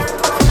some.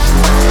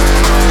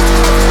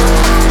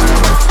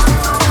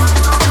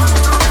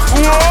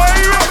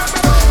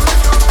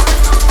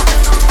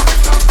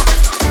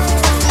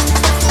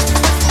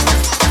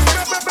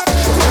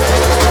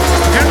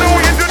 You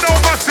know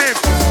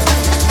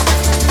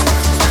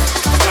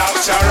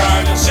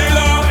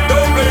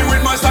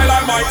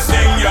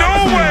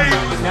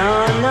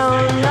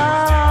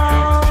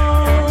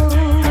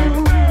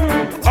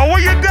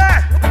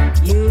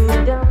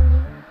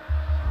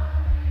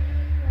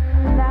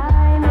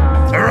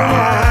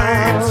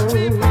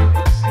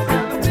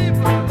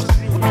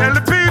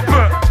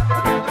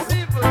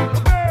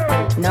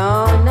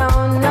No,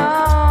 no, no.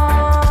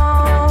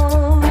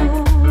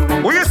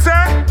 What you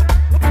say?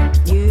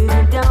 You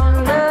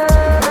don't love.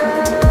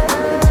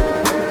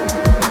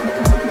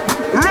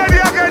 Ready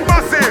again,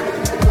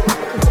 massive.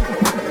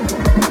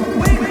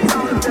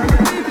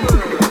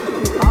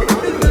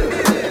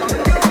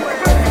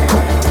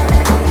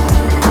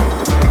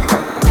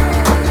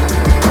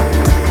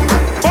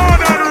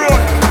 Born on the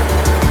road.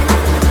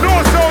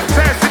 No sound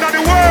test in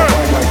the world.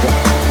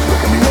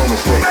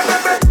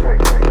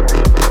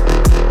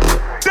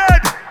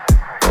 Dead.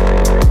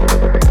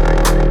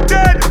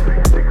 Dead.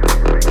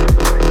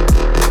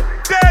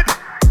 Dead.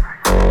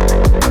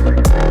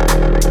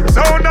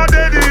 Sound a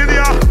dead in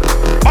ya.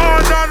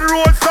 On the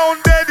road sound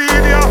dead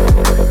in ya.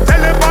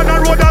 Tell them on the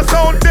road a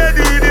sound dead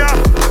in ya.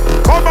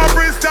 Come on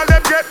Bristol,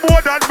 them get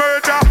more than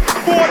murder,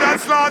 more than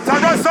slaughter.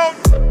 A sound.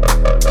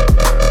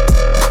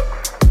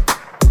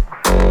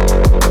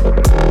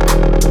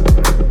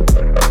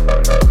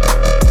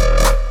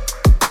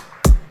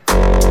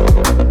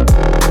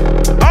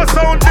 A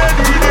sound dead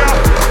in ya.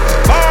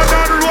 On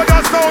the road a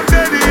sound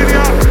dead in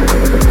ya.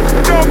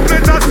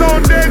 Dumpling a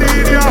sound dead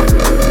in ya.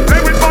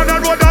 Every on the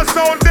road a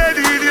sound dead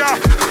in ya.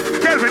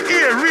 Kelvin,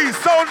 Aries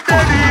sound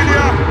dead in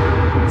ya.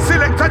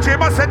 Selecta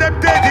James said them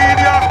dead in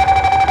ya.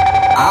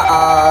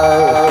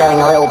 It's getting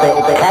a little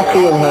bit catchy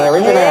in here,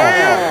 isn't it?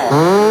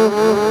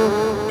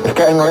 It's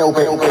getting a little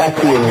bit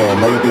catchy in here.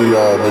 Maybe we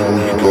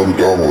should turn it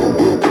down a little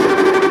bit.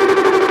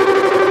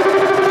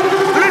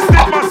 Listen,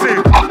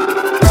 massive.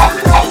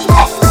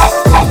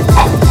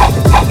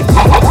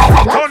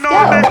 Turn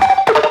on it.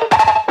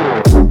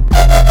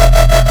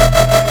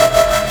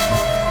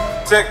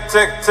 Tick,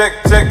 tick, tick,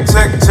 tick,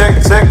 tick, tick,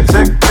 tick, tick,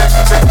 tick,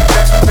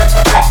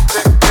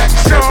 tick,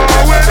 show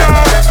it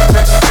up.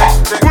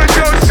 We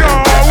just show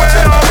it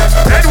up.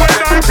 And when I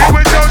think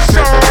we just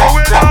show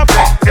it up.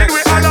 And we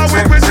all are we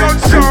just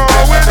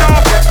show it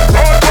up.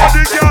 All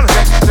body girl,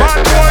 bad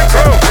boy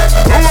crew.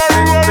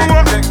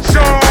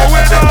 Show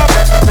it up.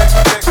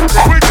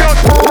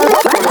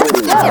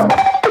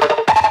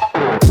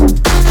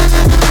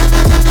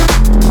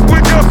 We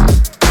just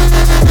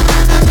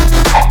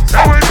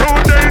say we too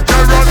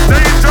dangerous,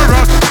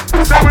 dangerous.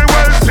 Say we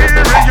well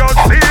serious,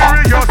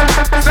 serious.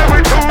 Say we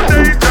too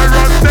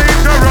dangerous,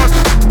 dangerous.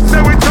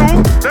 Say we too,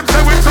 them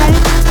say we too.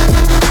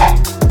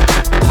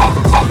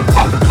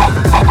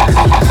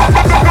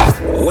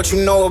 What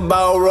you know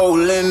about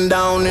rolling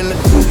down in the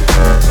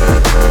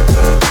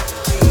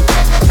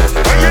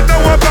What you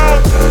know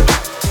about?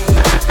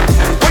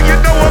 What you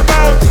know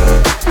about?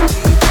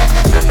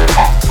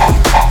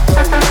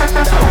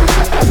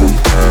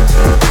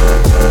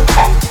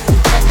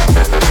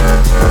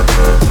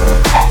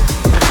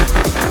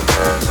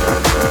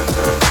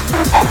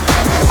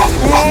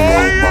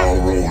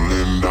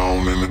 Rolling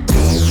down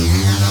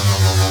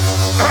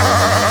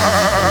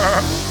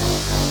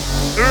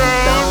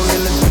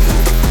in the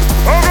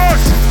Oh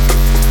gosh!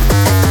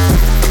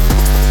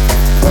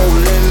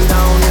 rolling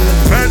down in the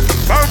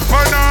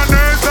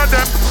Bananas of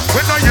them.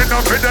 We know you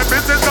know for the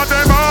business of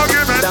them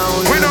argument.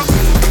 We know.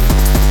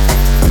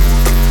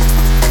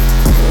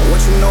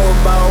 What you know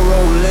about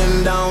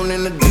rolling down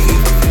in the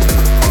deep?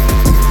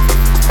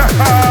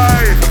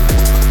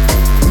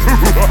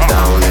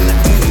 Down in the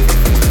deep.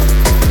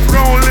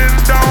 Rolling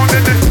down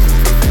in the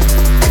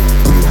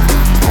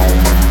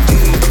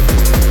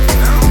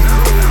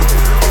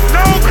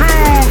No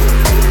crew.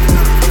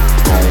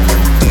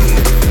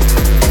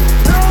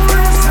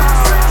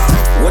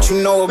 What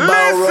you know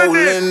about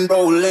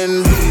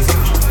rolling deep?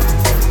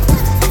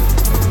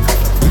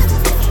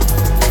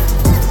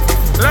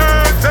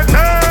 Learn to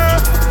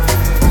turn.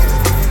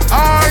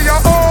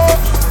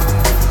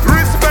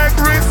 Respect,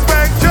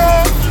 respect,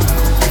 Joe.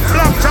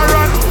 Black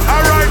Charan.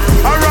 Alright,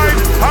 alright,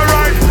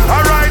 alright,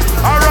 alright,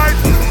 alright.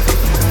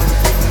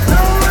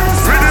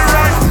 Ready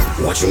right.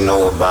 What you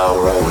know about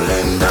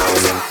rolling down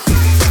in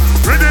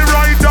Ready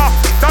rider,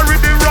 the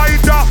ready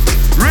rider.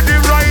 Ready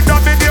rider,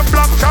 me the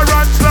Black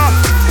Tarantula.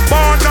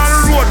 Born on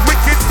road,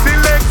 wicked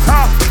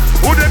selector.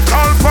 Who them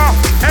call for?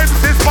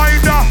 MC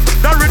Spyda.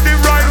 The ready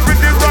ride,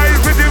 ready ride,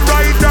 ready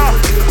rider.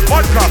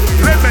 Vodka,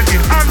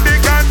 lemonade, and the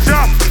ganja.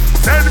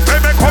 Send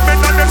me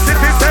coming on the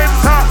city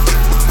center.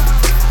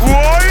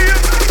 Why?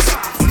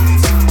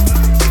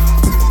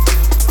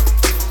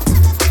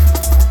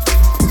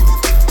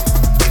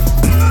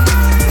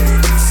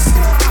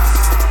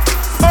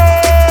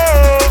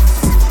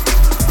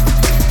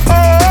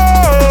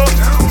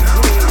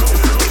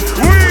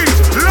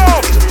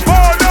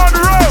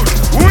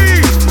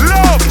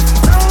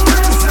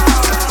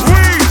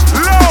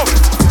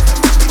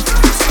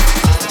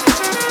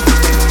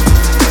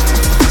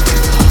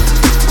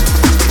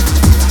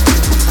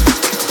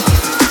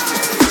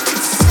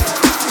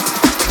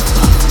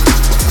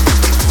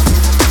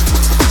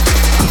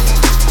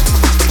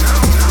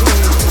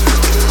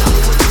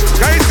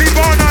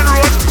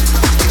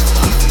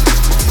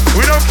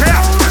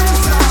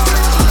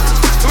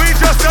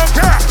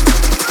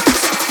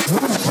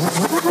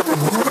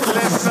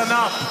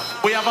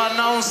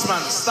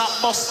 announcement.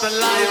 Stop bust the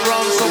line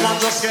round, someone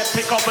just get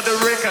pick up with the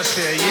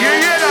ricochet. You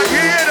hear that? You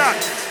hear that?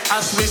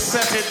 as we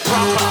set it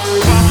proper.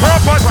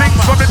 Proper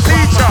things from the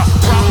teacher.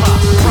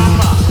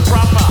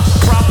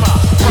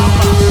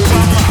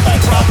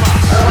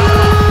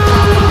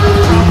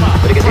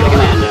 Better get the old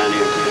man down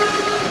here.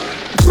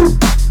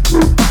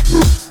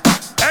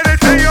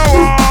 Anything you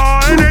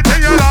want,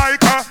 anything you like,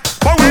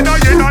 but we know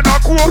you know no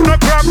coke, no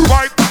crack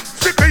pipe.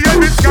 Sippy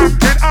and the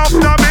skanking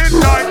after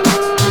midnight.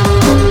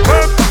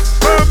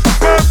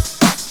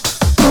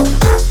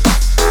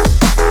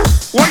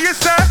 What you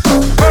say?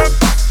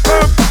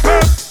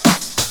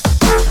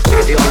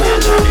 Get the old man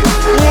down here.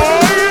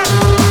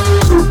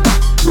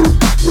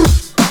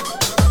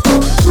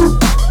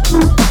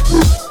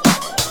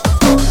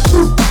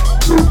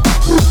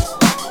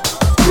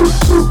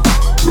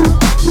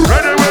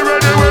 Ready, we're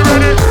ready, we're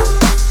ready.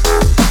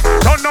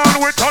 Turn on,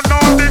 we turn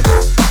on the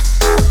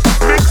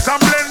mix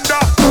and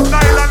blender,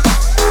 nylon,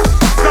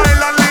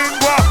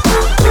 lingua.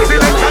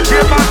 Selecta,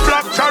 J-Man,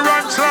 black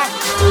tarantula.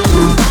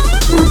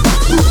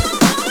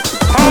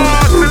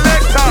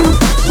 Selecta.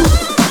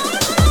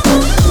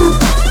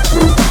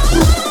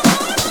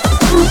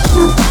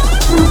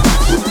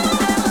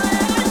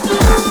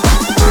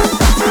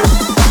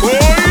 Oh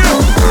yeah.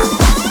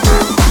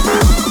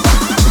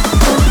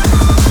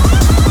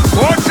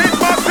 Watch it,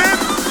 massive.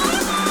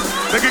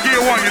 Let me give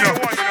you one, you know.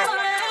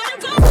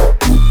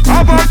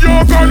 How about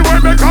your gun when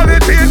me call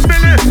it 8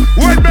 milli?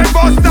 When me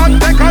bust that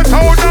take a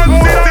town and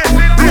city.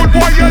 Rude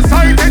boy, you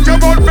sight it, you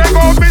bout me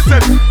go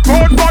missing.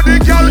 Gold body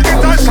girl, it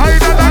a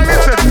shine and I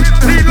listen.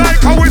 Clean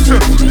like a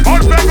whistle,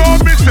 bout me go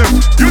missing.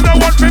 You know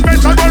what me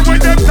measure run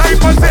with them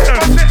type of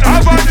sitting. How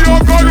about your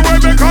gun when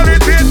me call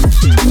it 8?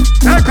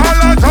 Take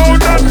all a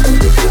town and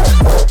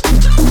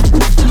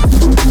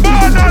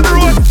Born and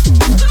road.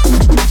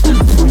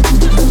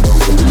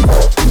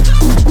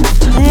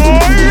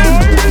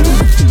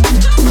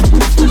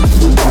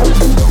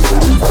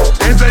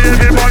 Is there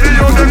anybody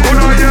you that could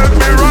help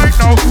me right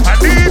now? I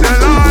need a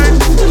line.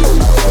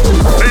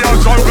 They have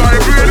some guy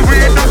green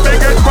weed that they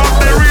get from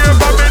the rear,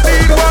 but me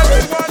need one.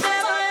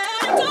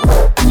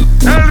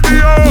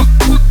 LBO,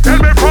 tell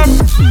me from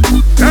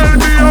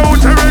LBO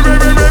to me.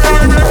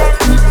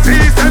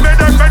 See, say me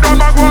them me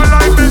don't go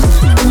like this.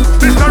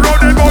 This a road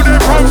they go they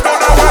from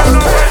down a well.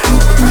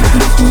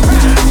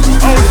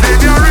 Oh,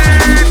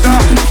 señorita,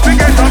 we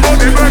get about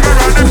the burger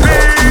and the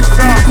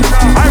pizza.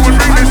 I would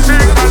bring the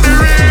steak and the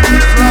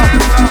Riesler.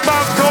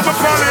 Back to my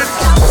palace.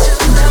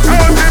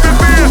 Don't see me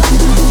fear.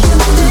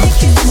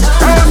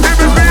 Don't see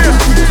me fear.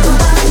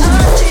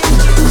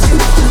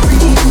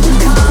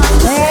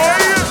 Why?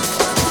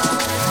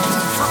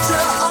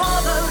 After all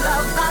the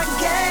love I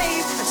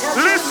gave,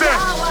 Listen.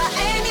 now I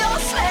ain't your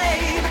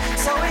slave.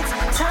 So it's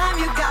time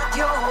you got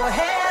your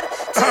head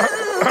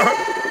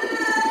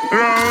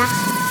Round.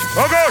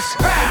 Oh gosh.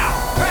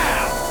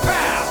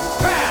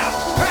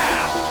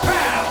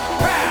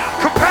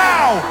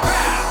 Kapow.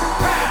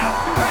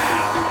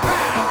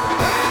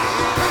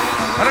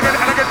 And again.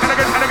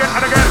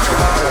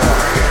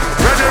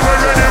 Ready, we're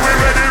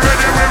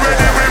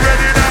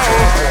ready now.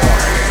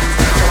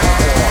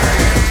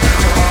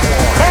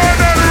 On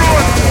the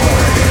road.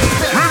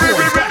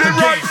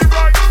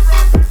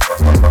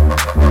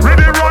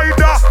 Ready,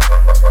 rider.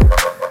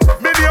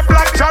 Medium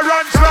black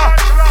tarantula.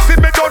 Sit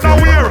me down now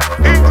here.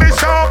 English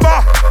harbor.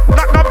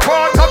 Knock the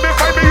part of me,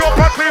 find me up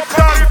at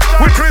Clifton.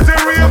 We crazy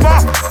river.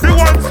 The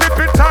one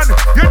slipping tan.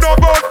 You know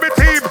about me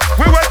team.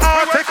 We went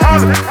article.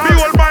 Me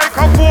old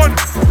microphone.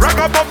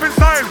 Ragamuffin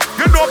style.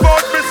 You know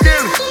about me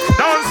skill.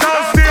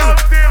 Dancehall still.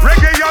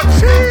 Reggae and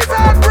cheese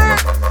and bread.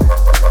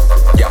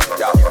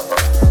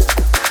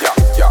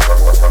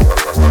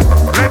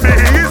 Let me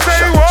hear you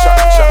say whoa.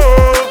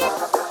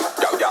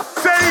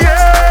 Say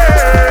yeah.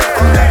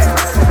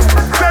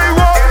 Say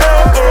whoa.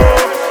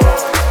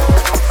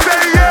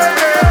 Say yeah.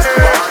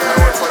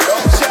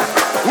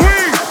 We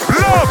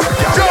love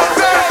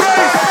Joseph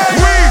Bass.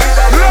 We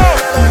love.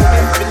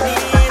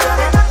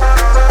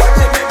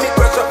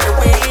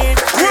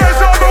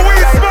 Where's all the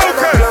weed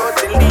smoking?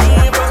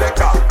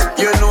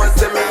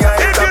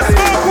 If you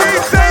smoke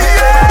weed, say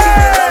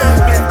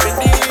yeah.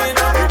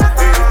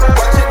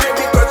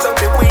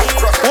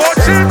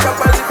 Watch it.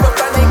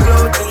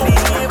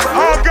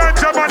 All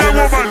ganja man and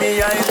woman.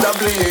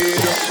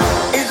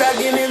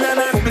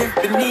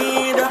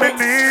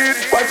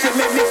 Watch it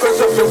make me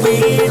crush up the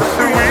weed.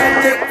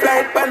 Take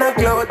flight pan a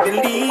cloud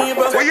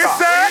deliver. What you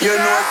say? You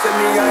know say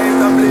me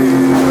eyes are bleed.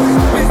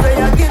 Me say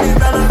I get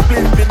it and I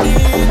split the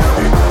need.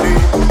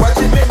 Watch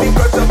it make me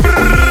crush up the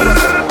weed.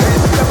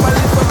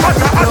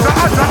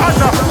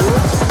 Asa.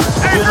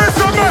 Hey, Chris,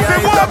 so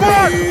massive, what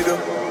boy?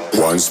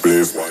 One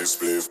spliff.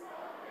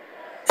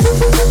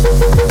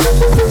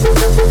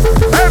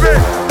 Heavy.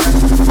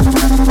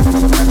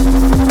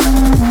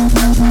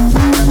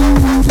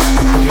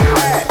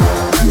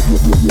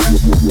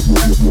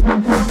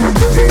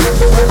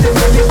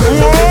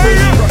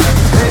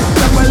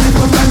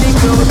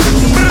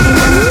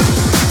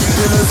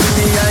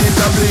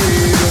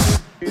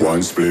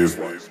 One spliff.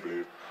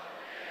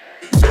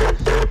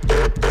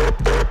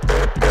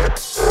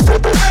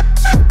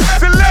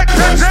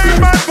 Selecta,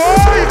 J-Man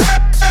boy.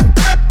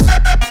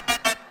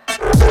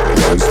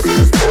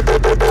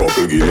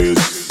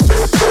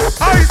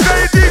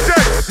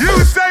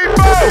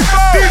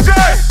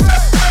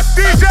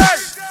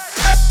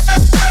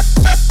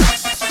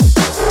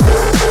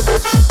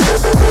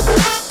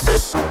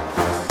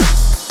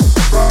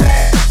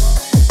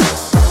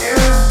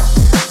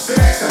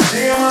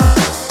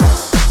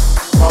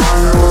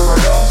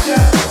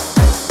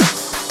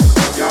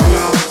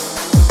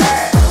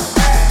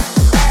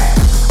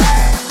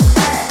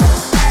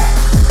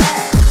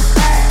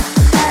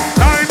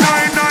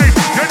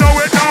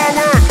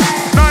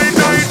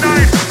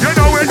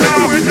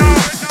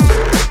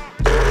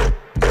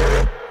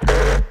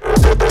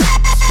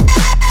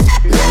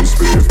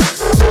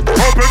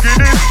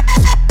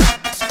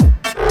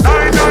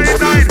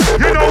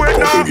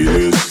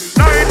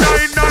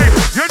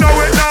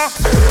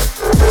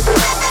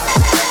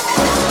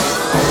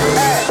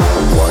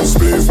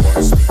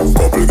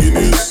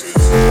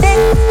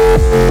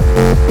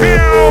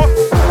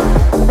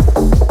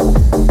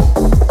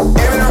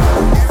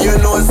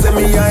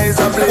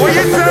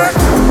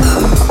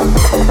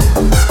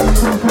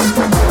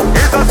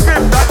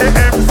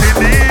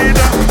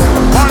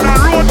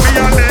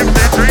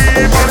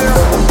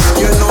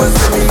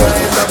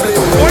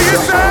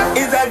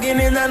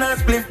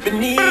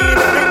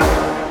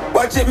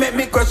 make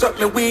me crush up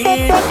me weed.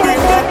 Bring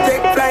a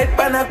take flight,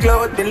 pan a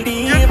cloud, then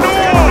leave.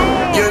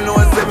 You know,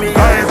 say me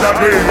eyes are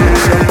blue.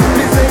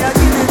 Me say I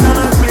give it and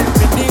I split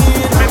me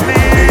need.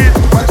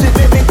 Watch it,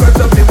 make me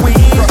crush up me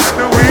weed.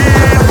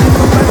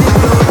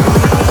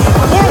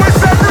 What we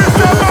say,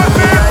 Bristol,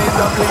 Martin?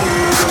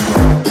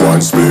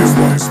 One spin,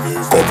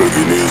 couple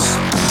guineas.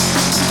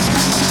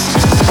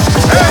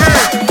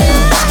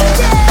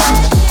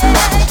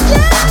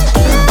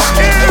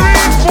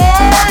 Aries,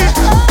 boy!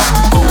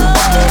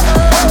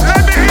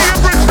 Let me hear you,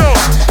 Bristol.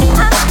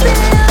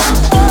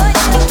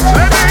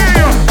 Let me hear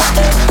you.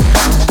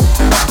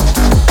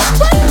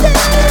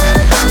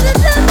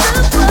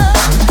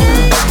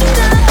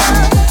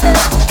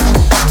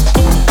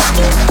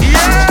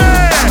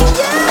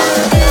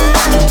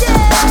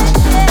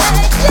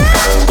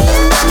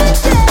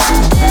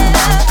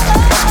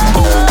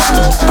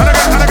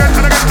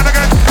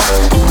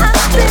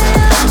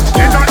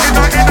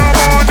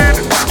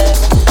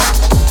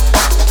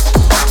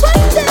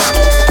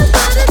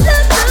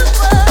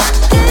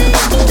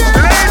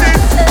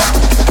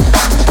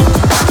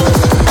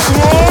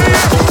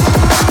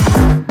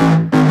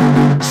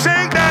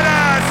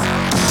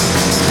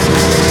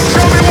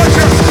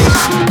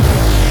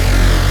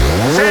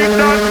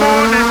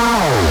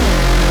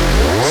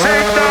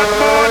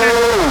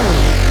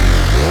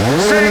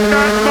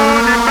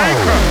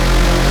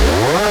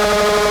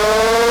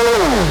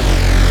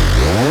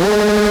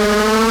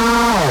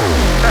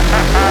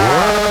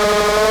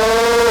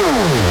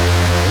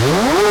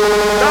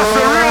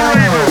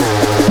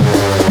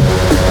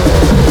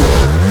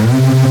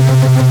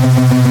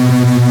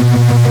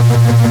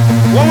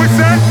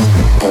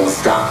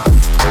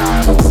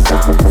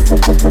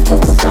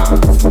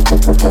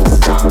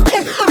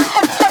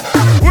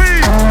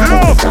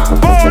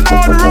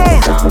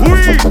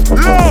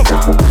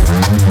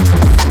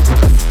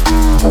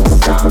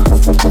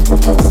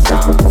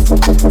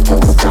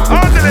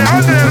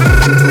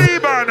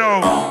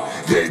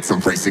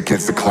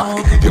 Against the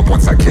clock, and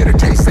once I get a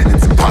taste, then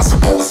it's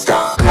impossible to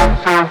stop. What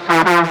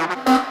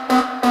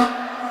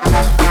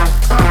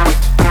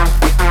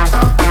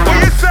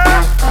you say?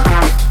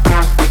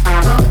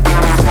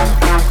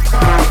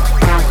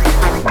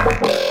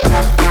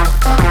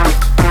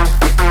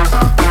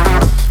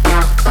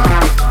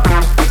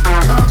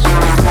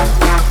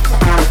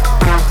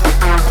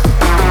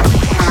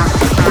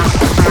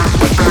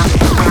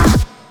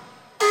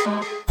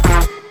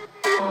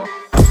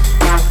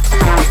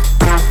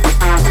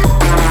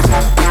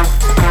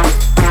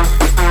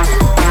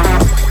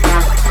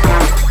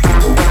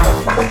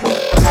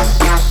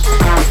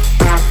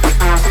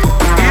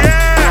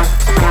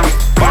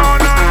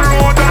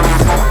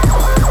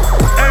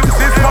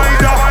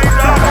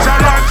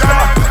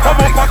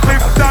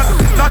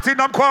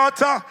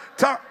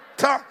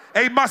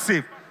 Hey,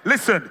 Massive,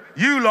 listen,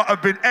 you lot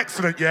have been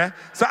excellent, yeah?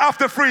 So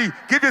after 3,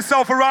 give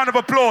yourself a round of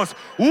applause.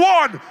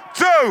 1, 2,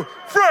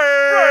 3!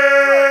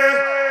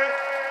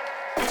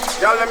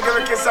 Y'all let me give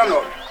a kiss on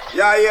up.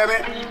 Yeah, hear me?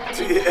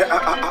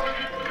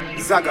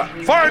 Zaga.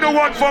 Final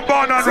one from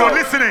Barnard Road,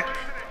 listen it.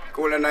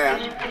 Cool and yeah.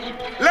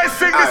 Let's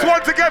sing this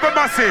one together,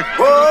 Massive.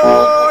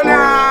 Oh,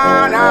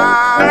 na,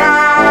 na,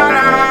 na,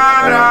 na,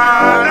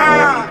 na,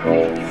 na.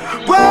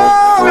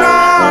 Whoa,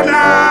 na,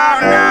 na,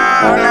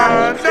 na, na.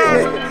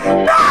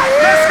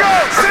 Let's go!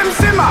 Sim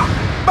Simma,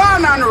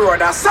 Barnard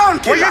Road, a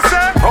sound killer. What you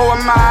say? Oh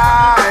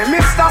my,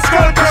 Mr.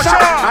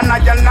 Skullcrusher. And I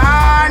can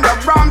nine, the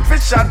rum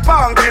fish at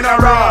punk in a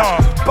rush.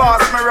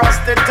 Pass me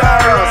rusty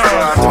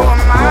terrors. Oh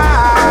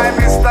my,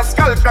 Mr.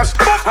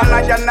 Skullcrusher. And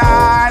I can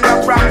nine, the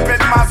rum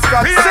fish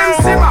mascot. Sim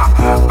Simma,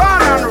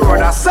 Barnard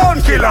Road, a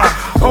sound killer.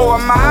 Oh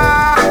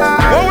my.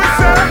 What we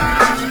say?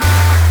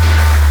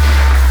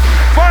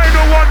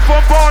 Final one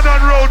for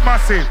Barnard Road,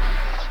 Massive.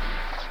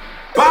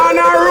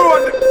 Barnard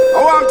Road, I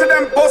want to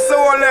them pussy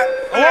hole.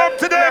 I want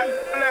to them.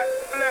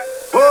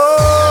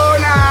 Oh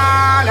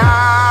na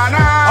na na. I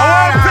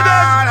want to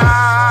them.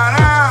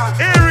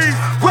 Aries,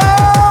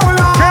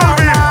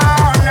 Kelvin,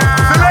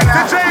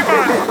 Selecta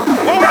J-Man.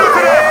 What we do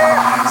today?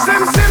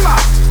 Sim Simma,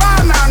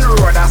 Barnard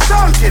Road, a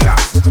sound killer.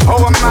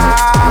 Oh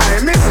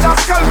my, Mr.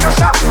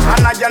 Skullcrusher.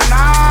 And I can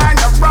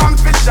nine, the rum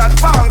fish at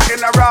punk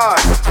in a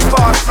rod.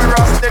 Pass me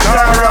rusty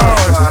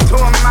terrors.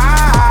 Oh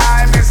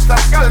my, Mr.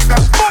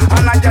 Skullcrusher.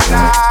 And I can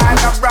nine,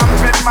 the rum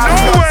fish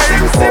mascot.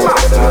 Sim Simma,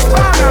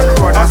 Barnard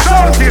Road, a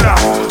sound killer.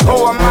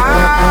 Oh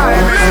my,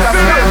 Mr.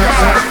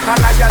 Skullcrusher.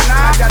 And I can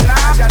nine.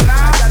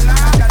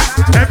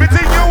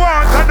 Everything you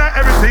want and not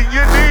everything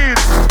you need.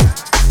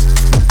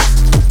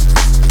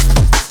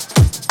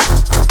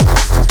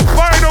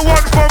 Final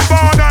one from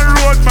Barnard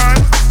Road, man.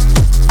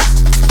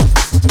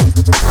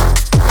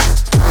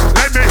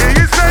 Let me hear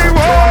you say,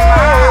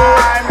 whoa!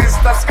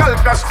 Mr.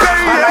 Skullcrusher.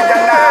 And I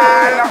can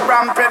nine, the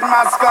rampant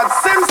mascot.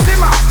 Sim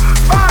Simma,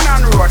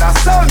 Barnard Road, a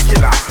sound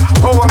killer.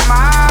 Oh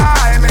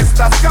my,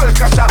 Mr.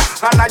 Skullcrusher.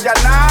 And I can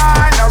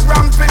nine, the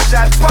rampant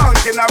shot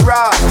punk in a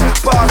rod.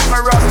 Pass me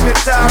rusty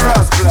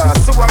terrors plus.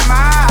 So am I,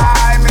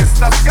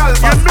 Mr.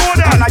 Skullcrusher. You know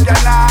that. And I can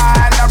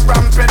nine, the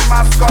rampant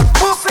mascot.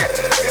 Pussy,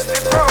 it's the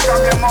program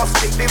you must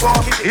kick the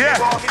ball. Yeah.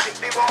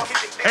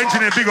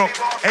 Engineer, big up.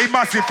 Hey,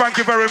 Massive, thank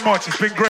you very much. It's been great.